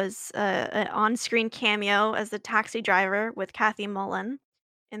 he was an on-screen cameo as the taxi driver with Kathy Mullen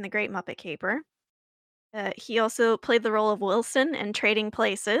in The Great Muppet Caper. He also played the role of Wilson in Trading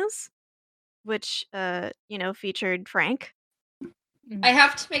Places, which featured Frank. I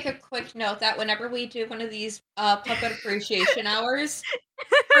have to make a quick note that whenever we do one of these puppet appreciation hours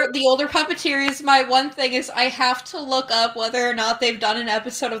for the older puppeteers, my one thing is I have to look up whether or not they've done an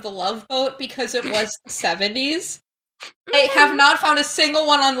episode of The Love Boat because it was the 70s. I have not found a single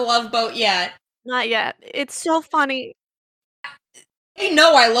one on The Love Boat yet. Not yet. It's so funny. They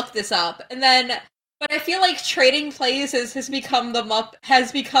know I looked this up, but I feel like Trading Places has become the Love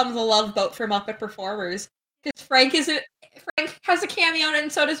Boat for Muppet performers because Frank has a cameo in it,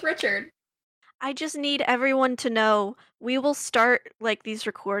 and so does Richard. I just need everyone to know we will start like these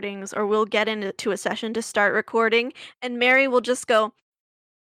recordings, or we'll get into a session to start recording, and Mary will just go,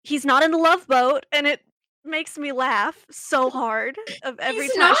 "He's not in the Love Boat," and it makes me laugh so hard of every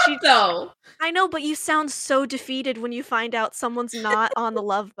He's time not, she. though. I know, but you sound so defeated when you find out someone's not on the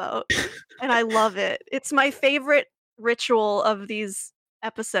Love Boat, and I love it. It's my favorite ritual of these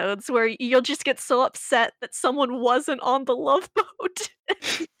episodes where you'll just get so upset that someone wasn't on the Love Boat.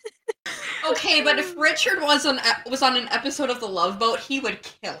 Okay, but if Richard was on an episode of The Love Boat, he would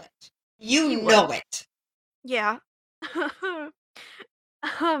kill it. You He know would. it. Yeah.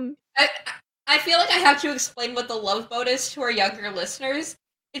 um, I feel like I have to explain what The Love Boat is to our younger listeners.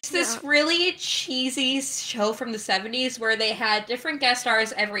 It's this really cheesy show from the 70s where they had different guest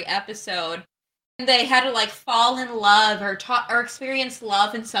stars every episode, and they had to like fall in love or experience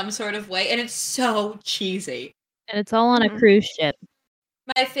love in some sort of way, and it's so cheesy. And it's all on a cruise ship.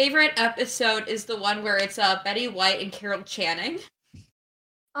 My favorite episode is the one where it's Betty White and Carol Channing.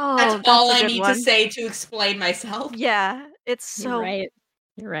 Oh, that's all a I good need one. to say to explain myself. Yeah, it's so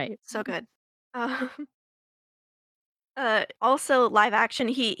You're right. so good. Also live action.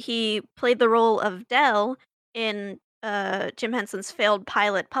 He played the role of Del in Jim Henson's failed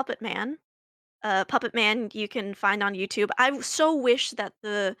pilot Puppet Man. Puppet Man you can find on YouTube. I so wish that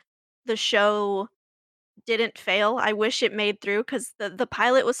the show didn't fail. I wish it made through because the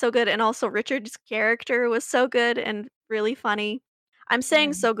pilot was so good, and also Richard's character was so good and really funny. I'm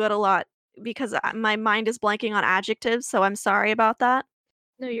saying so good a lot because my mind is blanking on adjectives, so I'm sorry about that.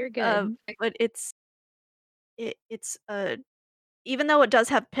 No, you're good. But it's even though it does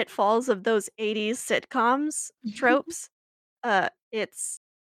have pitfalls of those 80s sitcoms tropes, it's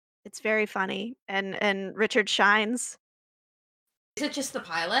very funny and Richard shines. Is it just the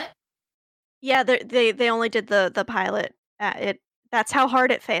pilot? Yeah, they only did the pilot. That's how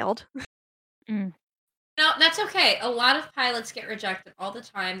hard it failed. No, that's okay. A lot of pilots get rejected all the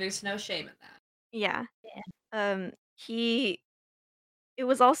time. There's no shame in that. Yeah. It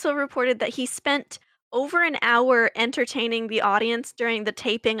was also reported that he spent over an hour entertaining the audience during the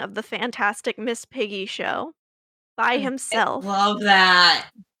taping of the Fantastic Miss Piggy show by himself. I love that.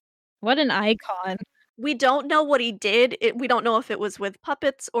 What an icon. We don't know what he did. We don't know if it was with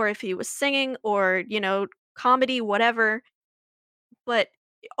puppets or if he was singing or, comedy, whatever. But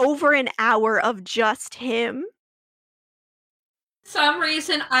over an hour of just him. For some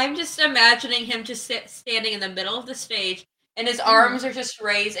reason, I'm just imagining him just standing in the middle of the stage and his arms are just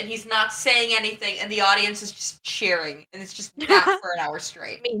raised and he's not saying anything and the audience is just cheering and it's just that for an hour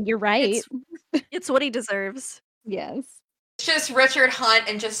straight. I mean, you're right. It's what he deserves. Yes. It's just Richard Hunt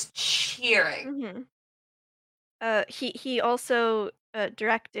and just cheering. He also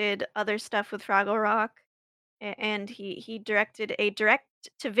directed other stuff with Fraggle Rock, and he directed a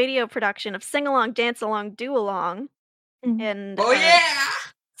direct-to-video production of Sing Along, Dance Along, Do Along, and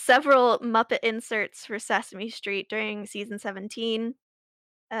several Muppet inserts for Sesame Street during season 17,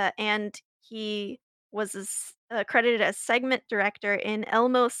 and he was credited as segment director in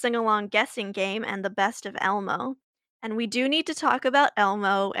Elmo's Sing Along Guessing Game and The Best of Elmo. And we do need to talk about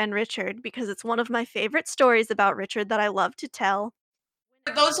Elmo and Richard because it's one of my favorite stories about Richard that I love to tell.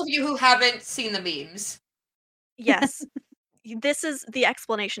 For those of you who haven't seen the memes. Yes. This is the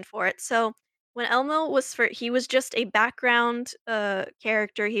explanation for it. So, when Elmo was he was just a background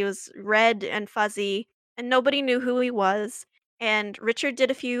character. He was red and fuzzy and nobody knew who he was. And Richard did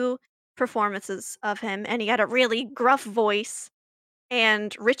a few performances of him and he had a really gruff voice.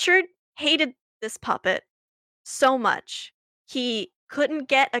 And Richard hated this puppet so much. He couldn't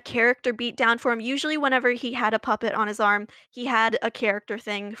get a character beat down for him. Usually whenever he had a puppet on his arm, he had a character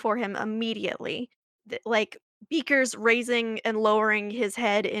thing for him immediately. Like Beaker's raising and lowering his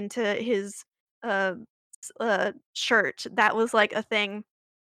head into his shirt. That was like a thing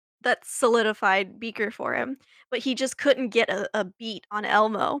that solidified Beaker for him. But he just couldn't get a beat on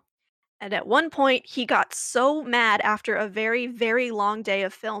Elmo. And at one point, he got so mad after a very, very long day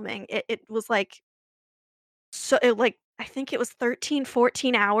of filming. It was like I think it was 13,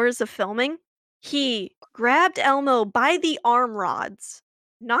 14 hours of filming. He grabbed Elmo by the arm rods,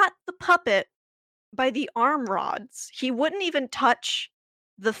 not the puppet, by the arm rods. He wouldn't even touch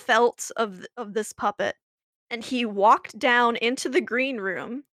the felt of this puppet. And he walked down into the green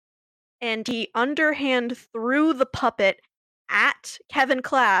room and he underhand threw the puppet at Kevin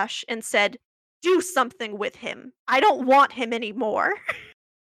Clash and said, "Do something with him. I don't want him anymore."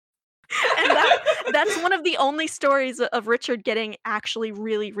 And that's one of the only stories of Richard getting actually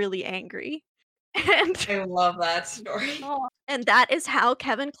really, really angry. And I love that story. And that is how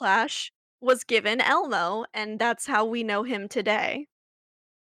Kevin Clash was given Elmo, and that's how we know him today.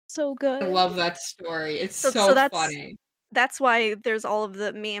 So good. I love that story. It's so funny. That's why there's all of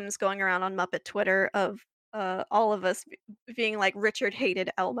the memes going around on Muppet Twitter of all of us being like, Richard hated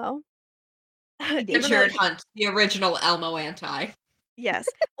Elmo. Richard Hunt, the original Elmo anti. Yes.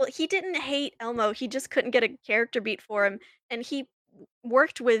 Well, he didn't hate Elmo. He just couldn't get a character beat for him. And he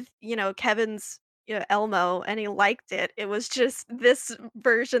worked with, Kevin's Elmo and he liked it. It was just this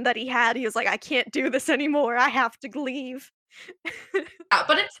version that he had. He was like, I can't do this anymore. I have to leave. Yeah,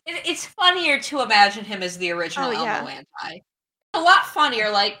 but it's funnier to imagine him as the original Oh, yeah. Elmo anti. A lot funnier,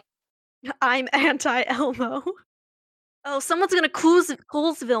 like I'm anti-Elmo. Oh, someone's gonna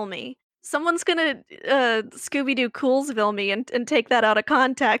Coolsville me. Someone's gonna Scooby-Doo Coolsville me and take that out of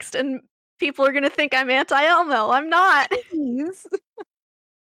context, and people are gonna think I'm anti-Elmo. I'm not. Please.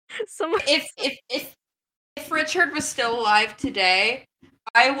 Someone. if Richard was still alive today,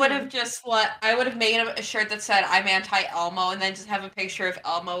 I would have made him a shirt that said I'm anti Elmo and then just have a picture of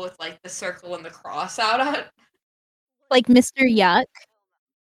Elmo with like the circle and the cross out on it. Like Mr. Yuck.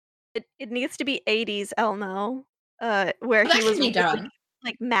 It needs to be 80s Elmo, where That he was can be done.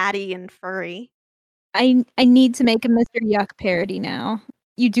 like Maddie and furry. I need to make a Mr. Yuck parody now.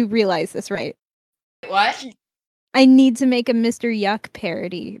 You do realize this, right? What? I need to make a Mr. Yuck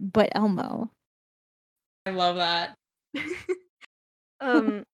parody, but Elmo. I love that.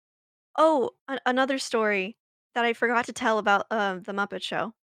 Oh, another story that I forgot to tell about the Muppet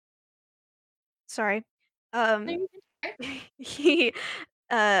Show. Sorry. He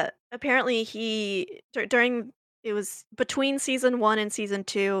apparently during it was between season 1 and season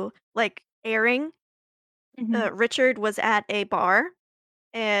 2, like airing, Mhm. Richard was at a bar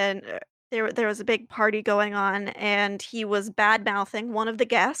and there was a big party going on and he was bad mouthing one of the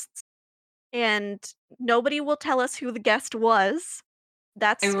guests and nobody will tell us who the guest was. I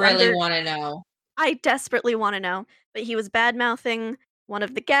That's really under want to know. I desperately want to know, but he was bad mouthing one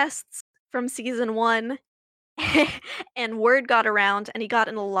of the guests from season 1 and word got around and he got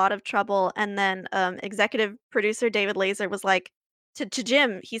in a lot of trouble and then executive producer David Laser was like to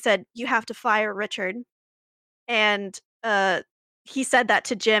Jim, he said you have to fire Richard. And he said that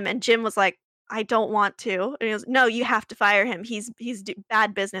to Jim and Jim was like I don't want to. And he was no, you have to fire him. He's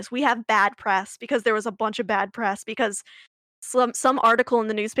bad business. We have bad press because there was a bunch of bad press because some article in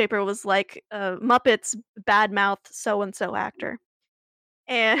the newspaper was like Muppets badmouth so and so actor.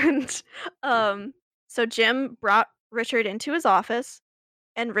 And so Jim brought Richard into his office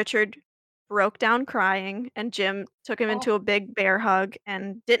and Richard broke down crying and Jim took him into a big bear hug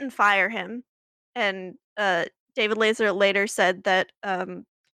and didn't fire him. And David Laser later said that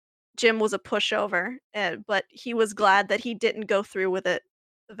Jim was a pushover, but he was glad that he didn't go through with it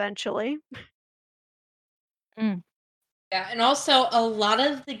eventually. Yeah, and also a lot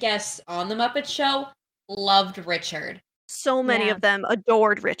of the guests on the Muppet Show loved Richard. So many Yeah. of them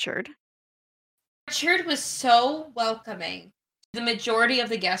adored Richard. Richard was so welcoming. The majority of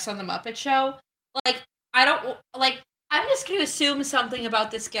the guests on the Muppet Show, like I'm just going to assume something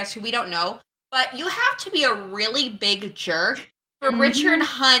about this guest who we don't know, but you have to be a really big jerk for Richard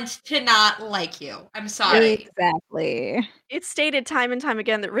Hunt to not like you. I'm sorry. Exactly. It's stated time and time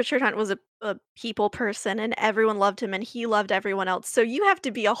again that Richard Hunt was a people person and everyone loved him and he loved everyone else. So you have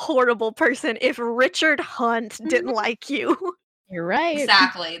to be a horrible person if Richard Hunt didn't like you. You're right.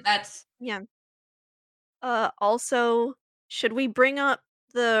 Exactly. That's Yeah. Also, should we bring up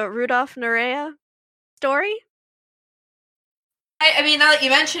the Rudolph Nureya story? I mean, now that you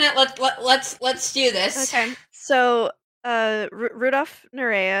mention it, let's do this. Okay. So, Rudolph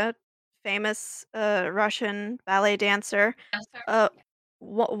Nureya, famous Russian ballet dancer,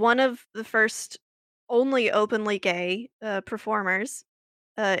 one of the first only openly gay performers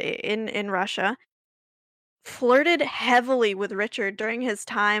in Russia, flirted heavily with Richard during his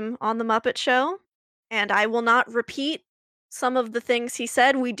time on the Muppet Show, and I will not repeat some of the things he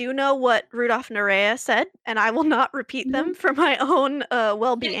said. We do know what Rudolph Nureya said, and I will not repeat them for my own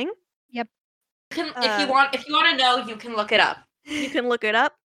well-being. Yep. If you want to know, you can look it up. You can look it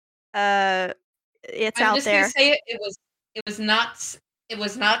up. It's I'm out just there. gonna say it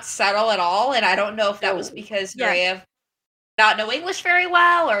was not subtle at all, and I don't know if that was because Yeah. Nureyev not know English very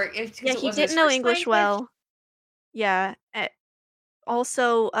well, or if Yeah, it he wasn't his didn't know first English language. well. Yeah.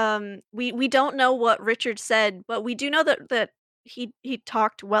 Also, we don't know what Richard said, but we do know that he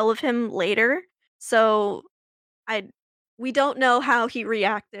talked well of him later. So we don't know how he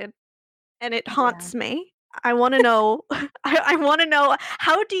reacted, and it haunts me. I want to know. I want to know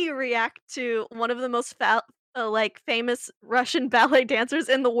how do you react to one of the most famous Russian ballet dancers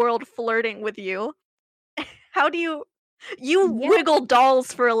in the world flirting with you? How do you Yeah. wiggle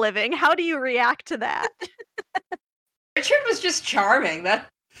dolls for a living? How do you react to that? Richard was just charming.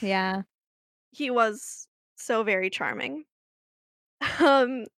 Yeah. He was so very charming.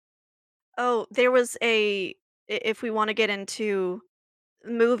 Oh, there was if we want to get into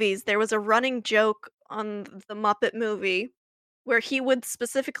movies, there was a running joke on the Muppet movie where he would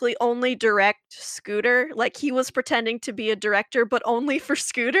specifically only direct Scooter, like he was pretending to be a director but only for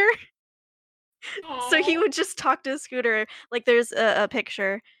Scooter. So he would just talk to Scooter. Like there's a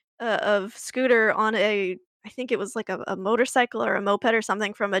picture of Scooter on a I think it was like a motorcycle or a moped or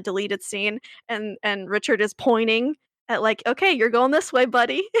something from a deleted scene, and Richard is pointing at like, "Okay, you're going this way,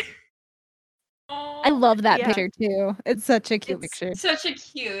 buddy." I love that Yeah. picture too. It's such a cute It's picture. such a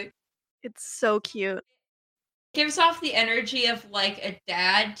cute. It's so cute. Gives off the energy of like a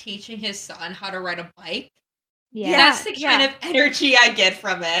dad teaching his son how to ride a bike. Yeah. That's the kind yeah. of energy I get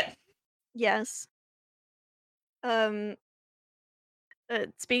from it. Yes. Um,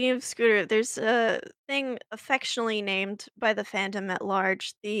 speaking of Scooter, there's a thing affectionately named by the fandom at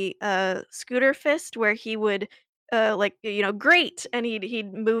large, the Scooter Fist, where he would like great, and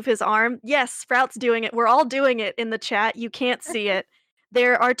he'd move his arm. Yes, Sprout's doing it. We're all doing it in the chat. You can't see it.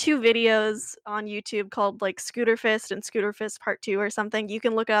 There are two videos on YouTube called like Scooter Fist and Scooter Fist Part 2 or something. You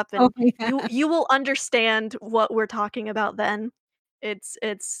can look up and Oh yeah. you will understand what we're talking about then. It's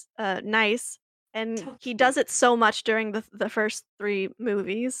nice. And So he cute. does it so much during the first 3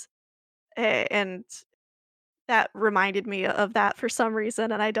 movies, and that reminded me of that for some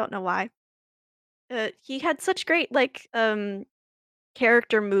reason, and I don't know why. He had such great, like,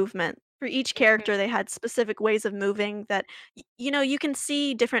 character movement. For each character, they had specific ways of moving that you can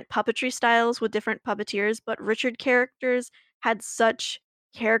see different puppetry styles with different puppeteers, but Richard characters had such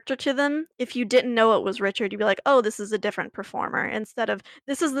character to them. If you didn't know it was Richard, you'd be like, "Oh, this is a different performer," instead of,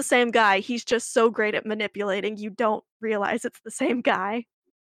 "This is the same guy, he's just so great at manipulating, you don't realize it's the same guy."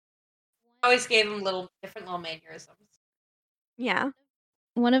 Always gave him different little mannerisms. Yeah.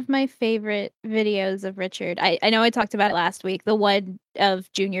 One of my favorite videos of Richard, I know I talked about it last week, the one of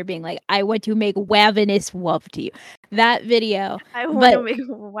Junior being like, "I want to make ravenous love to you." That video, I want but to make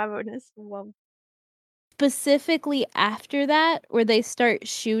Wilderness well. specifically after that, where they start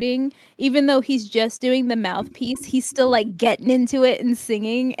shooting, even though he's just doing the mouthpiece, he's still like getting into it and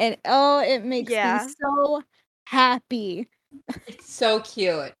singing, and oh, it makes me Yeah. so happy. It's so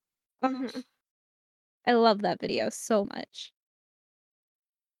cute. Mhm. I love that video so much.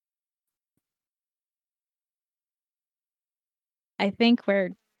 I think we're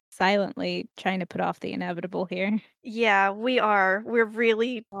silently trying to put off the inevitable here. Yeah, we are. We're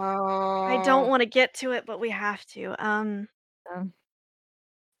really I don't Oh. wanna get to it, but we have to. So,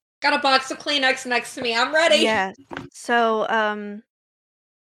 Got a box of Kleenex next to me. I'm ready. Yeah. So,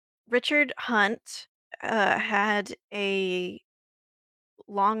 Richard Hunt, had a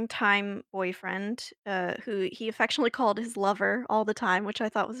longtime boyfriend, who he affectionately called his lover all the time, which I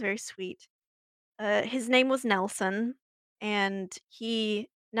thought was very sweet. His name was Nelson, and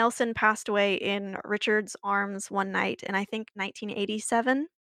Nelson passed away in Richard's arms one night in, I think, 1987.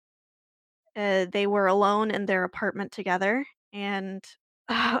 They were alone in their apartment together, and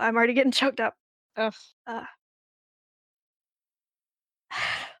I'm already getting choked up. ugh. Uh,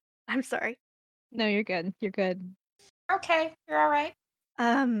 I'm sorry. No, you're good. You're good. Okay, you're all right.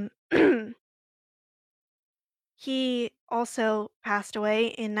 Um, he also passed away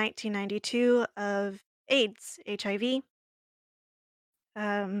in 1992 of AIDS, HIV.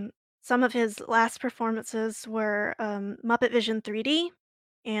 Um, some of his last performances were Muppet Vision 3D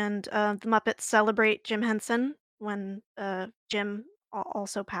and the Muppets Celebrate Jim Henson when Jim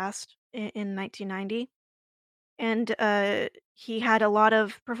also passed in 1990. And he had a lot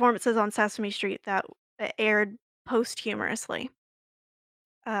of performances on Sesame Street that aired posthumously.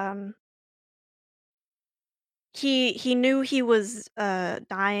 Um, he knew he was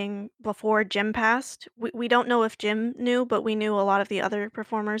dying before Jim passed. We don't know if Jim knew, but we knew a lot of the other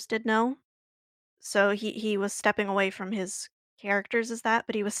performers did know. So he was stepping away from his characters as that,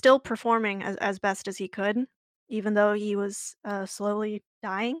 but he was still performing as best as he could, even though he was slowly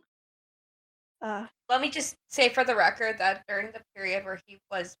dying. Let me just say for the record that during the period where he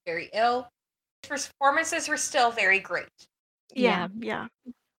was very ill, his performances were still very great. Yeah, yeah.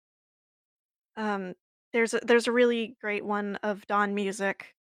 There's a really great one of Dawn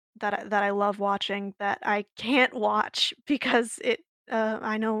Music that I love watching that I can't watch because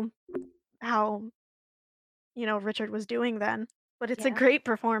I know how, Richard was doing then, but it's a Yeah. great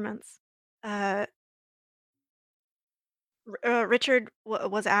performance. Uh, Richard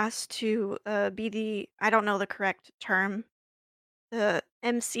was asked to be I don't know the correct term, the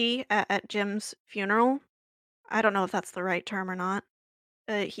MC at Jim's funeral. I don't know if that's the right term or not.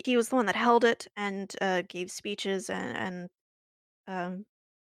 He was the one that held it and gave speeches and um,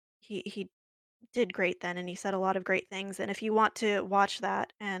 he did great then, and he said a lot of great things. And if you want to watch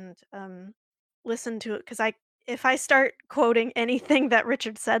that and listen to it, because if I start quoting anything that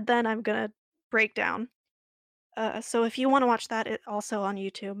Richard said, then I'm gonna break down. So if you want to watch that, it also on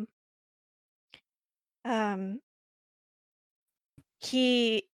YouTube. Um,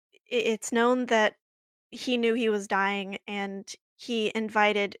 it's known that he knew he was dying, and he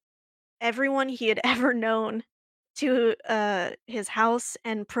invited everyone he had ever known to his house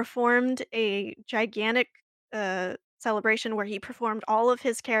and performed a gigantic celebration where he performed all of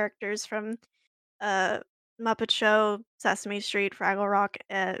his characters from uh, Muppet Show, Sesame Street, Fraggle Rock,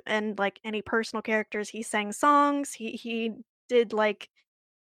 and like any personal characters. He sang songs. He did like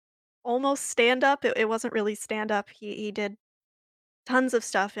almost stand up. It wasn't really stand up. He did tons of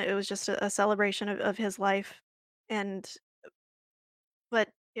stuff. It was just a celebration of his life, and but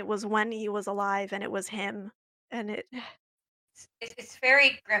it was when he was alive, and it was him, and it It's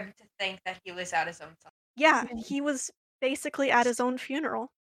very grim to think that he was at his own time. yeah, Yeah. he was basically at his own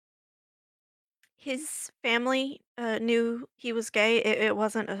funeral. His family, knew he was gay, it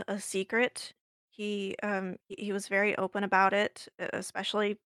wasn't a secret. He was very open about it,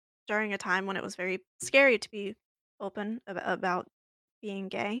 especially during a time when it was very scary to be open about being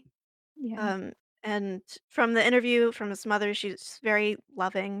gay. Yeah. Um, and from the interview from his mother, she's very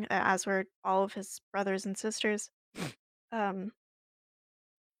loving, as were all of his brothers and sisters. Um,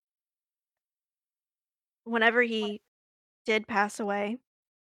 whenever he did pass away,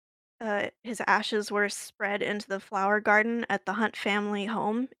 his ashes were spread into the flower garden at the Hunt family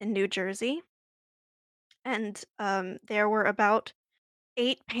home in New Jersey, and there were about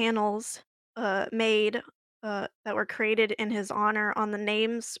 8 panels made that were created in his honor on the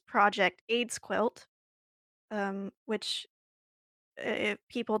Names Project AIDS quilt, which, if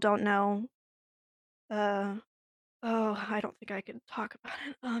people don't know, uh, oh, I don't think I could talk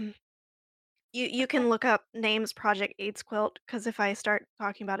about it. You can look up Names Project AIDS quilt because if I start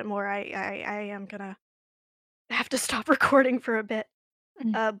talking about it more, I am gonna have to stop recording for a bit.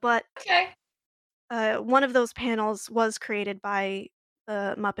 But Okay. one of those panels was created by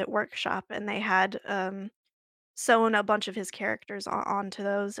the Muppet Workshop, and they had sewn a bunch of his characters onto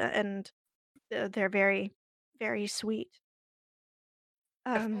those, and they're very, very sweet.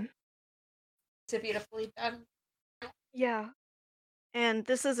 Um, It's beautifully done. yeah. And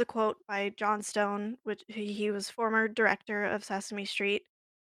this is a quote by John Stone, which he was former director of Sesame Street,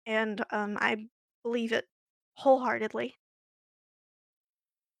 and I believe it wholeheartedly.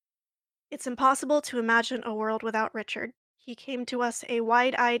 It's impossible to imagine a world without Richard. He came to us a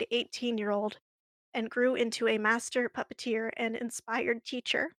wide eyed 18-year-old and grew into a master puppeteer and inspired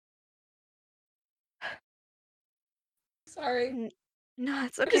teacher. Sorry. N- no,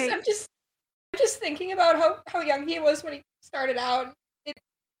 it's I'm just okay. I'm just I'm just thinking about how young he was when he started out. It,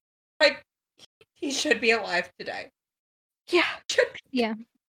 like he should be alive today. Yeah. Should Yeah. be.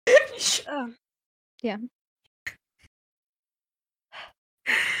 He should- Um, Yeah.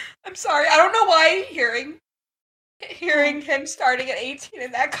 I'm sorry. I don't know why hearing him starting at 18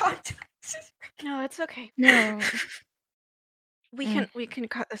 in that context. no, it's okay. No. We can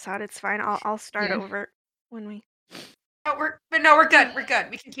cut this out. It's fine. I'll start Yeah. over when we. No, we're good. We're good.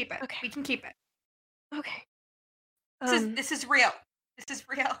 We can keep it. Okay. We can keep it. Okay. This is real. This is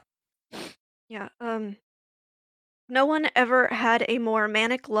real. Yeah. No one ever had a more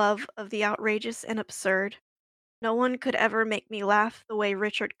manic love of the outrageous and absurd. No one could ever make me laugh the way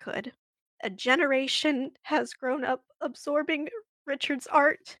Richard could. A generation has grown up absorbing Richard's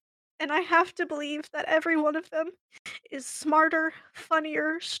art, and I have to believe that every one of them is smarter,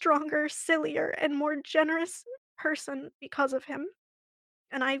 funnier, stronger, sillier, and more generous person because of him.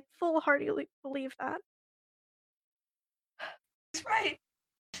 And I full-heartedly believe that. That's right.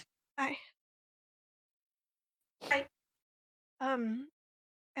 I Right. um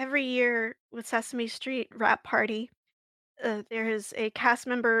every year with Sesame Street Rap Party, there is a cast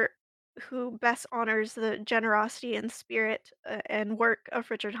member who best honors the generosity and spirit and work of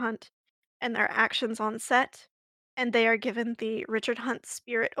Richard Hunt and their actions on set, and they are given the Richard Hunt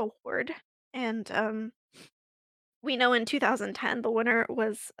Spirit Award. And we know in 2010 the winner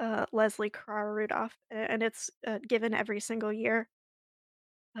was Leslie Carrara Rudolph, and it's given every single year.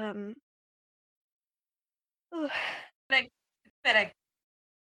 Um, ugh, Fitting. Fitting.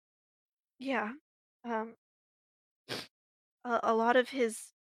 yeah, um, a lot of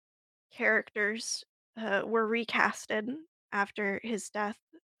his characters were recasted after his death.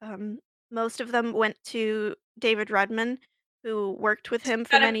 Um, most of them went to David Rudman, who worked with him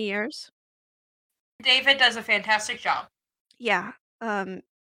for Gotta- many years. David does a fantastic job. Yeah, and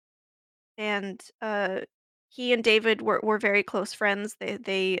he and David were very close friends.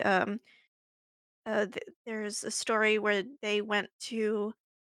 There's a story where they went to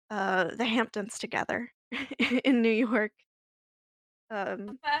the Hamptons together in New York.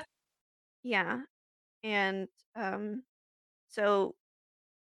 Um, But yeah, and so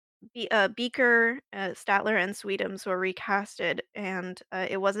Beaker, Statler, and Sweetums were recasted, and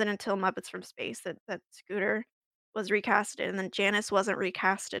it wasn't until Muppets from Space that Scooter was recasted, and then Janice wasn't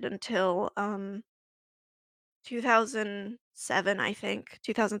recasted until 2007, I think.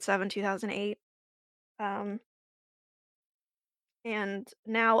 2007, 2008. Um, and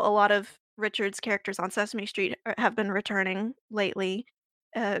now a lot of Richard's characters on Sesame Street have been returning lately.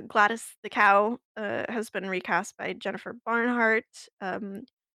 Gladys the cow has been recast by Jennifer Barnhart.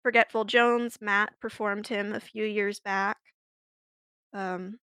 Forgetful Jones, Matt performed him a few years back.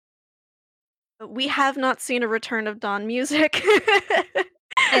 Um, but we have not seen a return of Don Music.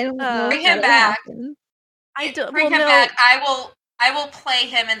 I don't know Uh, Bring if him that'll back. happen. I do, Bring well, him no, back. I will play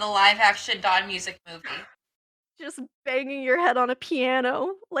him in the live action Don Music movie. just banging your head on a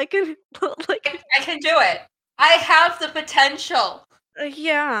piano like an like. I can do it. I have the potential.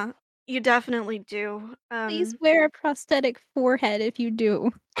 Yeah, you definitely do. Please wear a prosthetic forehead if you do.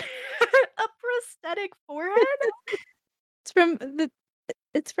 A prosthetic forehead?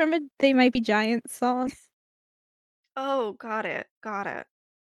 It's from a They Might Be Giants song. Oh, got it. Got it.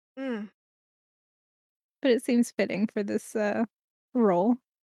 Mm. But it seems fitting for this role.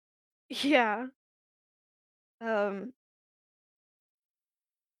 Yeah. Um.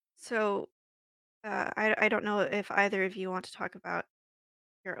 So, I don't know if either of you want to talk about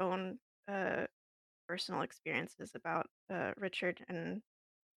your own personal experiences about Richard and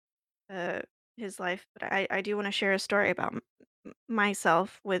uh his life, but I do want to share a story about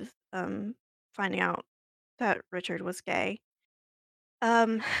myself with finding out that Richard was gay.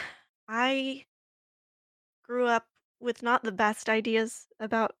 Um, I grew up with not the best ideas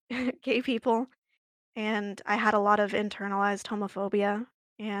about gay people, and I had a lot of internalized homophobia,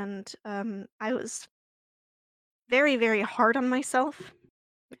 and I was very, very hard on myself,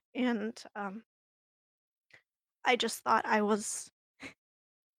 and I just thought I was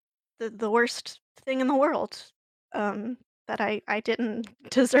the worst thing in the world. That I didn't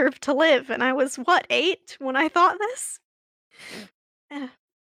deserve to live, and I was what, 8 when I thought this? Eh,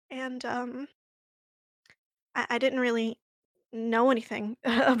 and I didn't really know anything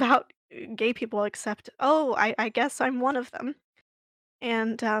about gay people except, oh, I guess I'm one of them.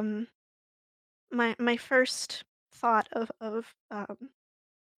 And my first thought of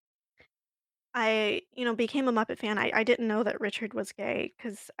I became a Muppet fan. I didn't know that Richard was gay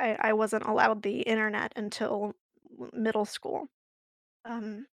because I wasn't allowed the internet until middle school.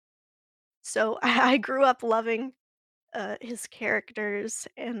 Um, so I grew up loving his characters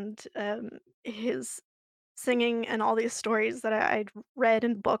and his singing and all these stories that I'd read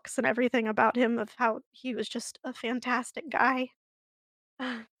in books and everything about him of how he was just a fantastic guy.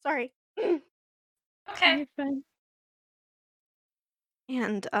 Sorry. Okay. You're fine.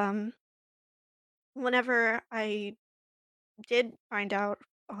 And whenever I did find out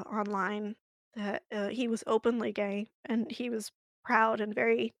online that he was openly gay and he was proud and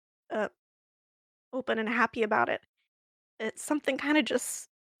very uh, open and happy about it, something kind of just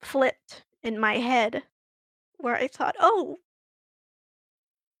flipped in my head where I thought, oh,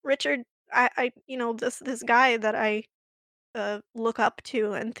 Richard, this guy that I look up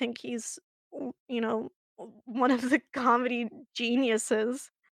to and think he's, one of the comedy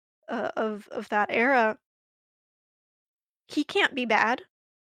geniuses of that era. He can't be bad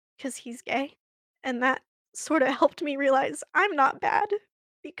because he's gay, and that sort of helped me realize I'm not bad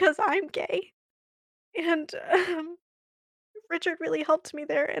because I'm gay, and Richard really helped me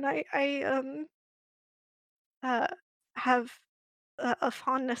there, and I uh, have a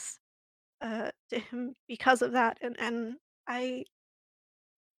fondness to him because of that, and I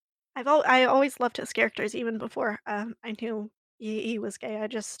I always loved his characters even before, I knew he was gay. I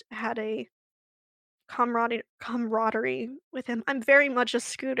just had a camaraderie with him. I'm very much a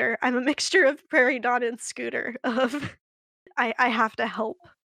Scooter. I'm a mixture of Prairie Dawn and Scooter of I have to help.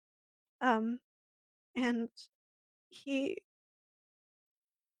 Um, and he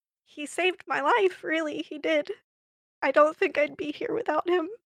he saved my life, really, he did. I don't think I'd be here without him.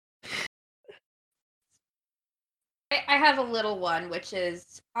 I have a little one, which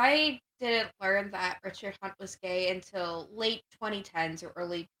is I didn't learn that Richard Hunt was gay until late 2010s or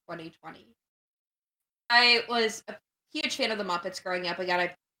early 2020. I was a huge fan of the Muppets growing up. Again,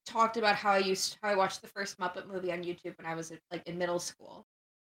 I talked about how I watched the first Muppet movie on YouTube when I was in middle school.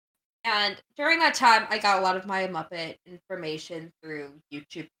 And during that time, I got a lot of my Muppet information through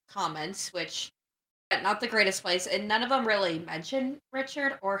YouTube comments, which not the greatest place, and none of them really mention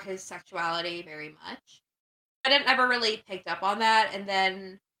Richard or his sexuality very much. I didn't ever really picked up on that, and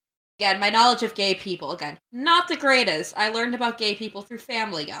then again, my knowledge of gay people, again, not the greatest. I learned about gay people through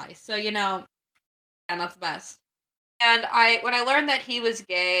Family Guy, so yeah, not the best. And when I learned that he was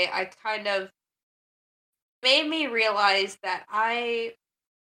gay, I kind of made me realize that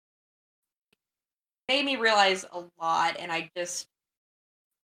made me realize a lot, and it's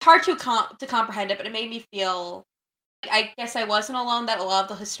hard to comprehend it, but it made me feel I guess I wasn't alone, that a lot of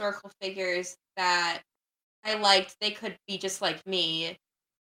the historical figures that I liked, they could be just like me,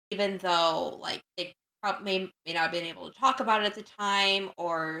 even though, like, they may not have been able to talk about it at the time,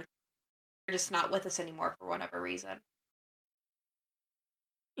 or they're just not with us anymore for whatever reason.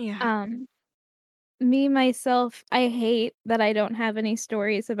 Yeah. Um, Me myself, I hate that I don't have any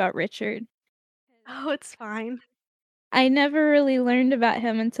stories about Richard. Oh, it's fine. I never really learned about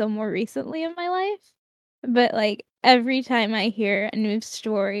him until more recently in my life. But like every time I hear a new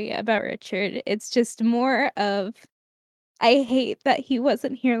story about Richard, it's just more of I hate that he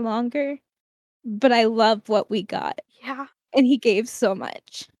wasn't here longer, but I love what we got. Yeah. And he gave so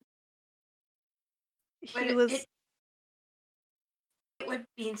much. But He was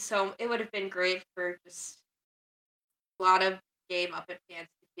it would have been great for just a lot of gay Muppet fans,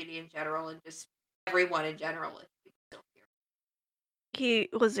 community in general, and just everyone in general if he was still here. he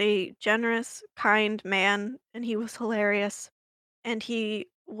was a generous, kind man, and he was hilarious. And he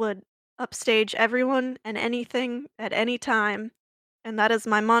would upstage everyone and anything at any time. And that is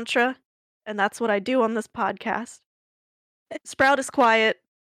my mantra, and that's what I do on this podcast. Sprout is quiet,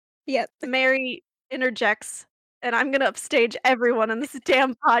 Yep. Mary interjects, and I'm gonna upstage everyone on this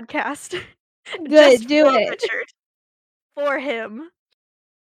damn podcast. Good, Just do for it. Richard. For him.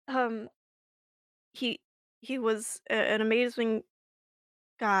 Um, he he was an amazing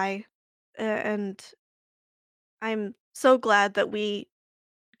guy, and I'm so glad that we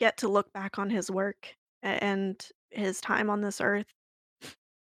get to look back on his work and his time on this earth.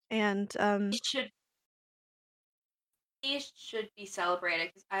 And He should he should be celebrated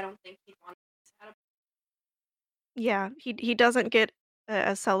because I don't think he'd want to be sad about yeah, he doesn't get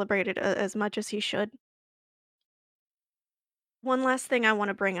as celebrated as much as he should. One last thing I want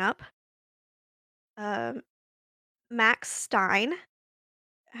to bring up. Um, Max Stein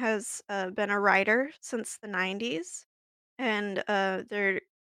has been a writer since the 90s, and they're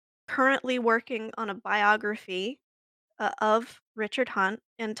currently working on a biography of Richard Hunt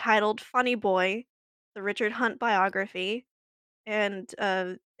entitled Funny Boy, the Richard Hunt biography. And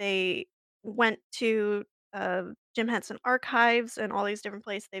they went to Jim Henson Archives and all these different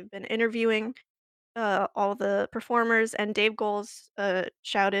places. They've been interviewing all the performers, and Dave Goles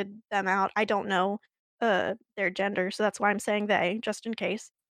shouted them out. I don't know their gender, so that's why I'm saying they, just in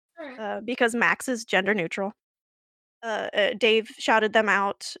case, it. Alright. because Max is gender neutral. Dave shouted them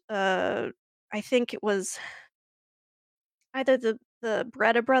out. I think it was either the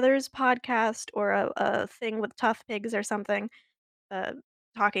Breda Brothers podcast or a thing with Tough Pigs or something, uh,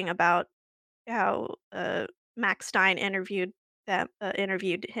 talking about how Max Stein interviewed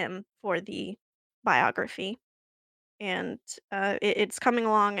him for the biography, and it's coming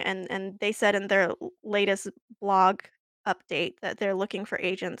along, and they said in their latest blog update that they're looking for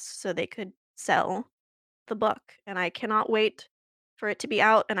agents so they could sell the book, and I cannot wait for it to be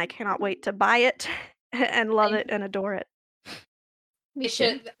out, and I cannot wait to buy it and love it and adore it. Me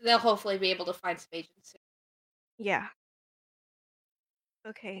too. They'll hopefully be able to find some agents soon. Yeah.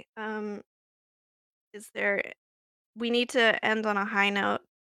 Okay. Is there? We need to end on a high note.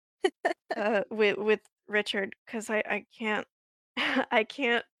 With Richard, because I can't I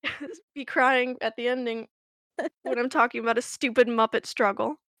can't be crying at the ending when I'm talking about a stupid Muppet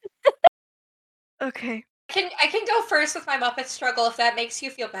struggle. Okay. I can go first with my Muppet struggle if that makes you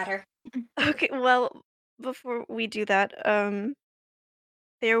feel better. Okay, well, before we do that,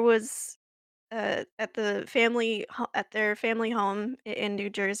 there was at their family home in New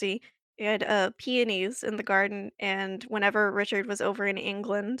Jersey, they had peonies in the garden, and whenever Richard was over in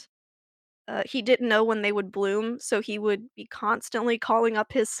England, he didn't know when they would bloom, so he would be constantly calling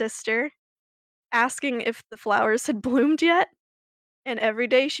up his sister, asking if the flowers had bloomed yet. And every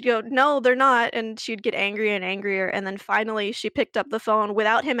day she'd go, "No, they're not." And she'd get angrier and angrier. And then finally she picked up the phone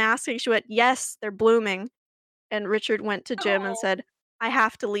without him asking. She went, "Yes, they're blooming." And Richard went to Jim and Oh. said, "I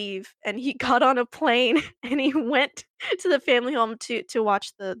have to leave." And he got on a plane and he went to the family home to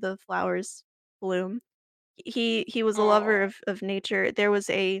watch the flowers bloom. He was a lover Oh. of nature. There was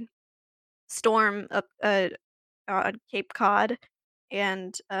a storm up on Cape Cod,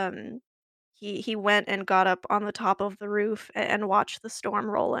 and he went and got up on the top of the roof and watched the storm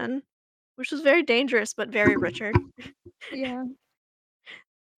roll in, which was very dangerous but very Richard. Yeah.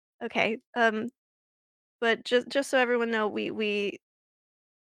 Okay, but just so everyone know, we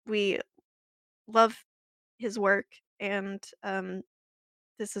love his work, and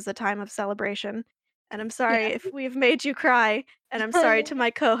this is a time of celebration. And I'm sorry Yeah. if we've made you cry, and I'm sorry to my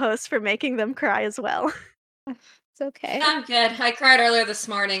co-hosts for making them cry as well. It's It's okay. I'm good. I cried earlier this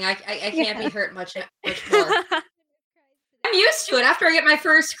morning. I can't be hurt much more. I'm used to it. After I get my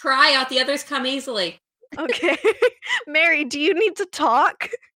first cry out, the others come easily. Okay. Mary, do you need to talk?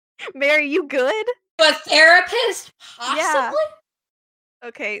 Mary, you good? A therapist? Possibly? Yeah.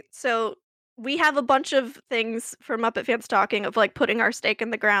 Okay, so we have a bunch of things for Muppet Fans Talking of like putting our stake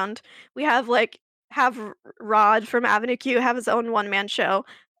in the ground. We have Rod from Avenue Q have his own one-man show.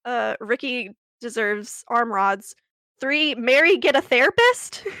 Ricky deserves arm rods. 3, Mary get a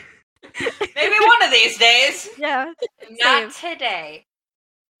therapist. Maybe one of these days. Yeah. Not Same. today.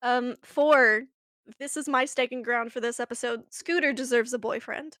 4, this is my staking ground for this episode. Scooter deserves a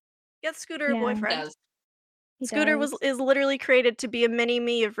boyfriend. Get Scooter a Yeah. boyfriend. Does. He Scooter does. is literally created to be a mini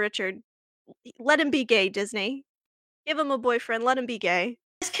me of Richard. Let him be gay, Disney. Give him a boyfriend. Let him be gay.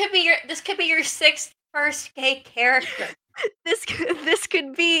 This could be your sixth first gay character. This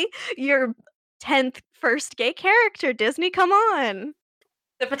could be your 10th first gay character, Disney. Come on. The And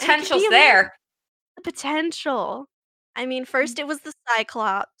it could potential's be there. the potential. I mean, first it was the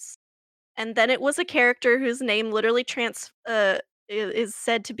Cyclops, and then it was a character whose name literally is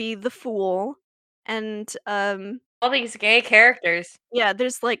said to be the Fool, and All these gay characters. yeah,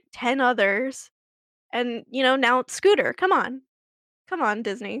 there's like 10 others, and now it's Scooter. Come on,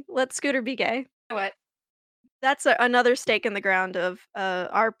 Disney, let Scooter be gay. What? That's another stake in the ground of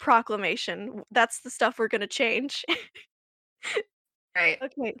our proclamation. That's the stuff we're gonna change. Right.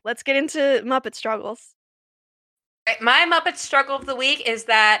 Okay, let's get into Muppet struggles. Right. My Muppet struggle of the week is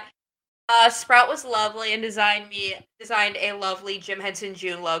that Sprout was lovely and designed a lovely Jim Henson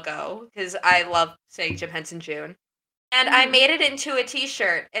June logo because I love saying Jim Henson June, and I made it into a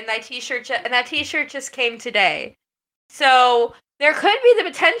T-shirt, and that T-shirt just came today. So there could be the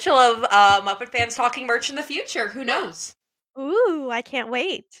potential of Muppet Fans Talking merch in the future. Who knows? Ooh, I can't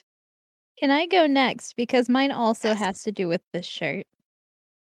wait. Can I go next? Because mine also Yes. has to do with this shirt.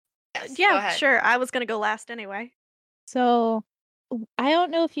 Yes, go Yeah, ahead. sure. I was gonna go last anyway. So I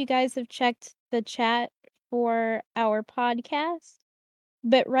don't know if you guys have checked the chat for our podcast,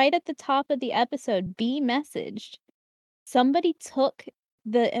 but right at the top of the episode, be messaged. Somebody took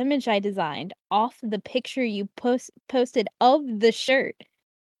the image I designed off the picture you posted of the shirt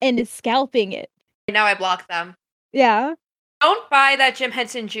and is scalping it. Now I blocked them. Yeah. Don't buy that Jim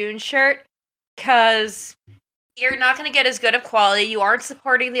Henson June shirt because you're not going to get as good of quality. You aren't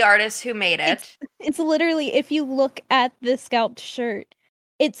supporting the artist who made it. It's literally, if you look at the scalped shirt,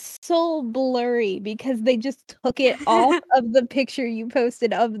 it's so blurry because they just took it off of the picture you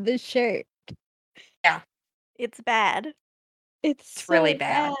posted of the shirt. It's bad. It's really so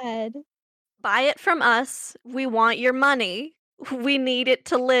bad. Buy it from us. We want your money. We need it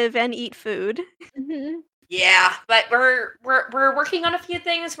to live and eat food. Mhm. Yeah, but we're working on a few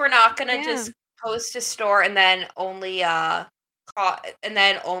things. We're not going to Yeah. just post a store and then only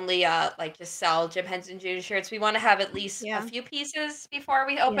like just sell Jim Henson June shirts. We want to have at least Yeah. a few pieces before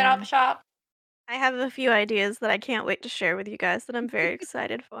we open Yeah. up shop. I have a few ideas that I can't wait to share with you guys that I'm very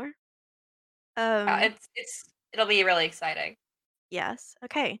excited for. Yeah, it'll be really exciting. Yes.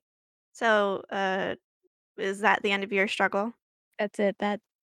 Okay. So, is that the end of your struggle? That's it. That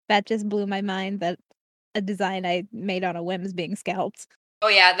just blew my mind that a design I made on a whim is being scalped. Oh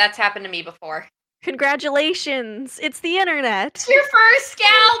yeah, that's happened to me before. Congratulations! It's the internet. It's your first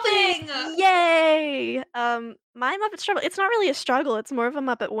scalping. Yay! My Muppet struggle. It's not really a struggle. It's more of a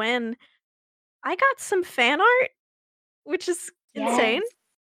Muppet win. I got some fan art, which is insane.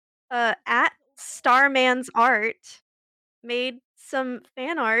 At Starman's Art made some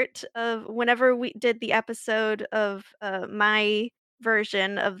fan art of whenever we did the episode of my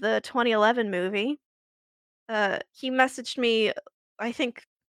version of the 2011 movie. He messaged me, I think,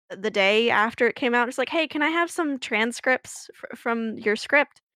 the day after it came out. It's like, hey, can I have some transcripts from your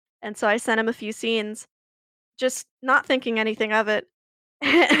script? And so I sent him a few scenes, just not thinking anything of it.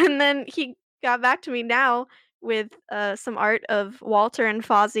 And then he got back to me now with some art of Walter and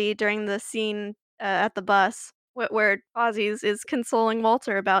Fozzie during the scene at the bus, where Fozzie is consoling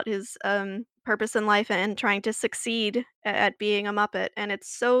Walter about his purpose in life and trying to succeed at being a Muppet. And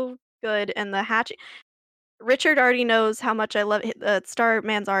it's so good. And the hatching. Richard already knows how much I love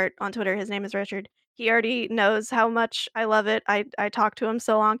Starman's art on Twitter. His name is Richard. He already knows how much I love it. I talked to him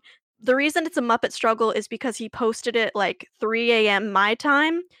so long. The reason it's a Muppet struggle is because he posted it like 3 a.m. my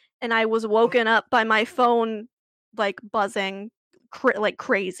time, and I was woken up by my phone like buzzing like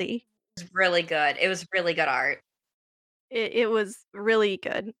crazy. It was really good. It was really good art. It was really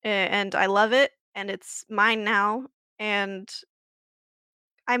good, and I love it, and it's mine now, and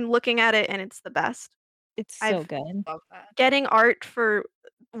I'm looking at it, and it's the best. It's so I've- good. Love that. Getting art for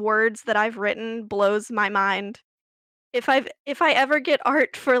words that I've written blows my mind. if I ever get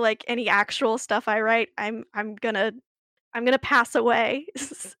art for like any actual stuff I write, I'm gonna pass away.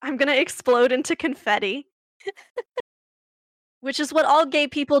 I'm gonna explode into confetti. Which is what all gay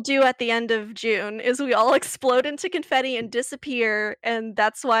people do at the end of June, is we all explode into confetti and disappear, and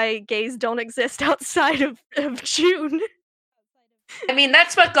that's why gays don't exist outside of June. I mean,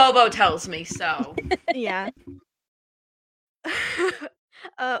 that's what Gobo tells me, so. Yeah.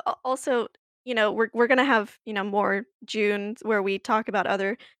 Also, we're gonna have, more June where we talk about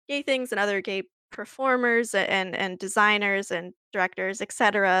other gay things and other gay performers and designers and directors,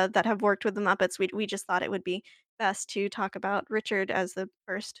 etc., that have worked with the Muppets. We just thought it would be best to talk about Richard as the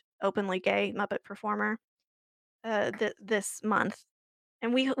first openly gay Muppet performer this month.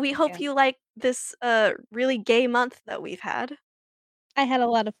 And we hope Yeah. you like this really gay month that we've had. I had a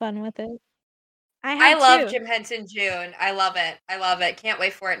lot of fun with it. I love too. Jim Henson June. I love it. I love it. Can't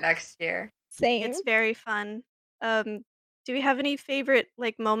wait for it next year. Same. It's very fun. Do we have any favorite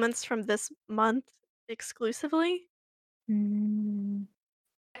like moments from this month exclusively? Mm.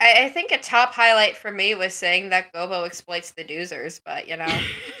 I think a top highlight for me was saying that Gobo exploits the doozers, but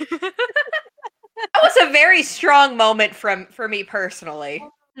that was a very strong moment for me personally.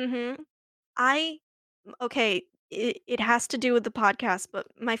 Mm-hmm. Okay, it has to do with the podcast, but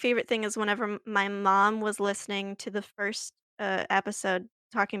my favorite thing is whenever my mom was listening to the first episode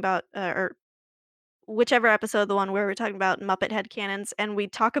talking about or whichever episode, the one where we're talking about Muppet headcanons, and we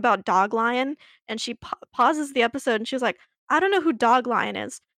talk about Dog Lion, and she pauses the episode and she was like, I don't know who Dog Lion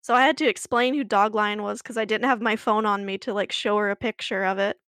is. So I had to explain who Dog Lion was because I didn't have my phone on me to like show her a picture of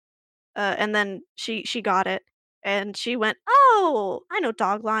it. And then she got it and she went, "Oh, I know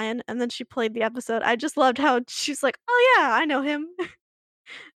Dog Lion." And then she played the episode. I just loved how she's like, "Oh yeah, I know him."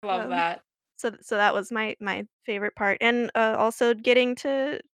 Love that. So that was my favorite part, and also getting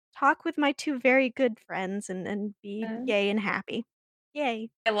to talk with my two very good friends and be gay and happy.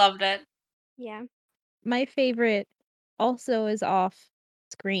 Yay! I loved it. Yeah. My favorite also is off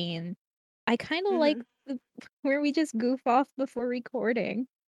screen. I kind of like where we just goof off before recording.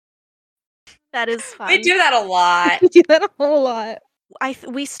 That is fun. We do that a lot. We do that a whole lot.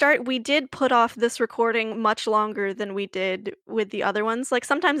 We did put off this recording much longer than we did with the other ones. Like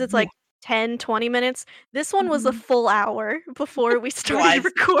sometimes it's like 10, 20 minutes. This one was a full hour before we started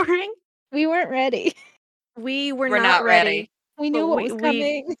recording. We weren't ready. We were We're not ready. We knew what was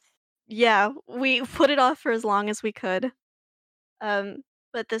coming. Yeah, we put it off for as long as we could.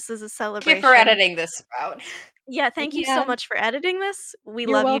 But this is a Thank celebration. you for editing this, Sprout. Yeah, thank you so much for editing this. We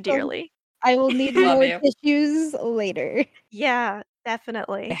You're love welcome. you dearly. I will need Love more you. tissues later. Yeah,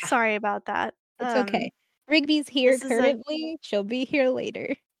 definitely. Yeah. Sorry about that. It's okay. Rigby's here this is a- currently. She'll be here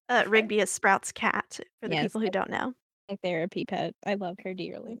later. Rigby is Sprout's cat, for the Yes. people who don't know. My therapy pet. I love her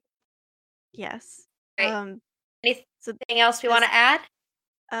dearly. Yes. Great. Anything so else we want to add?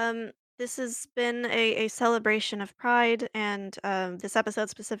 This has been a celebration of Pride, and this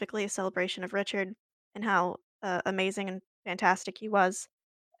episode specifically a celebration of Richard and how amazing and fantastic he was.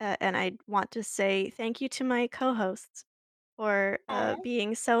 And I want to say thank you to my co-hosts for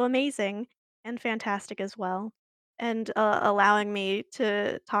being so amazing and fantastic as well, and allowing me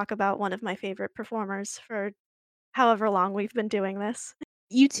to talk about one of my favorite performers for however long we've been doing this.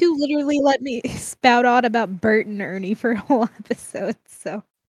 You two literally let me spout on about Bert and Ernie for a whole episode, so.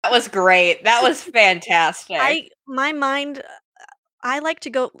 That was great. That was fantastic. I like to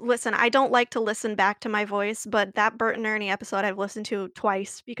go listen. I don't like to listen back to my voice, but that Bert and Ernie episode I've listened to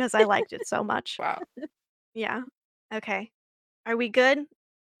twice because I liked it so much. Wow. Yeah. Okay. Are we good?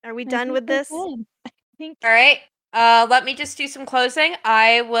 Are we done think with we're this? good. I think All right. Let me just do some closing.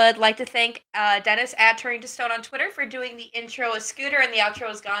 I would like to thank Dennis at Turning to Stone on Twitter for doing the intro as Scooter and the outro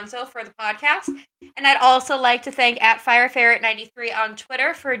as Gonzo for the podcast. And I'd also like to thank at FireFerret93 on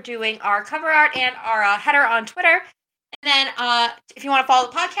Twitter for doing our cover art and our header on Twitter. And then if you want to follow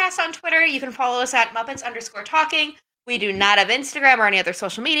the podcast on Twitter, you can follow us at Muppets_Talking. We do not have Instagram or any other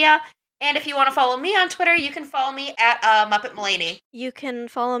social media. And if you want to follow me on Twitter, you can follow me at Muppet Mulaney. You can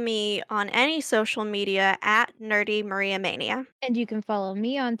follow me on any social media at Nerdy Maria Mania. and you can follow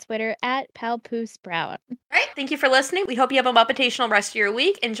me on Twitter at PalPooSprout. All right. Thank you for listening. We hope you have a Muppetational rest of your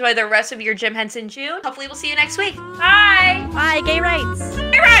week. Enjoy the rest of your Jim Henson June. Hopefully we'll see you next week. Bye. Bye, gay rights!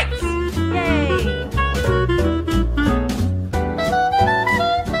 Gay rights. Yay!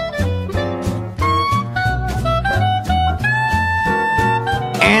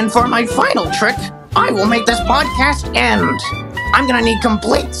 And for my final trick, I will make this podcast end. I'm gonna need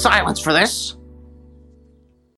complete silence for this.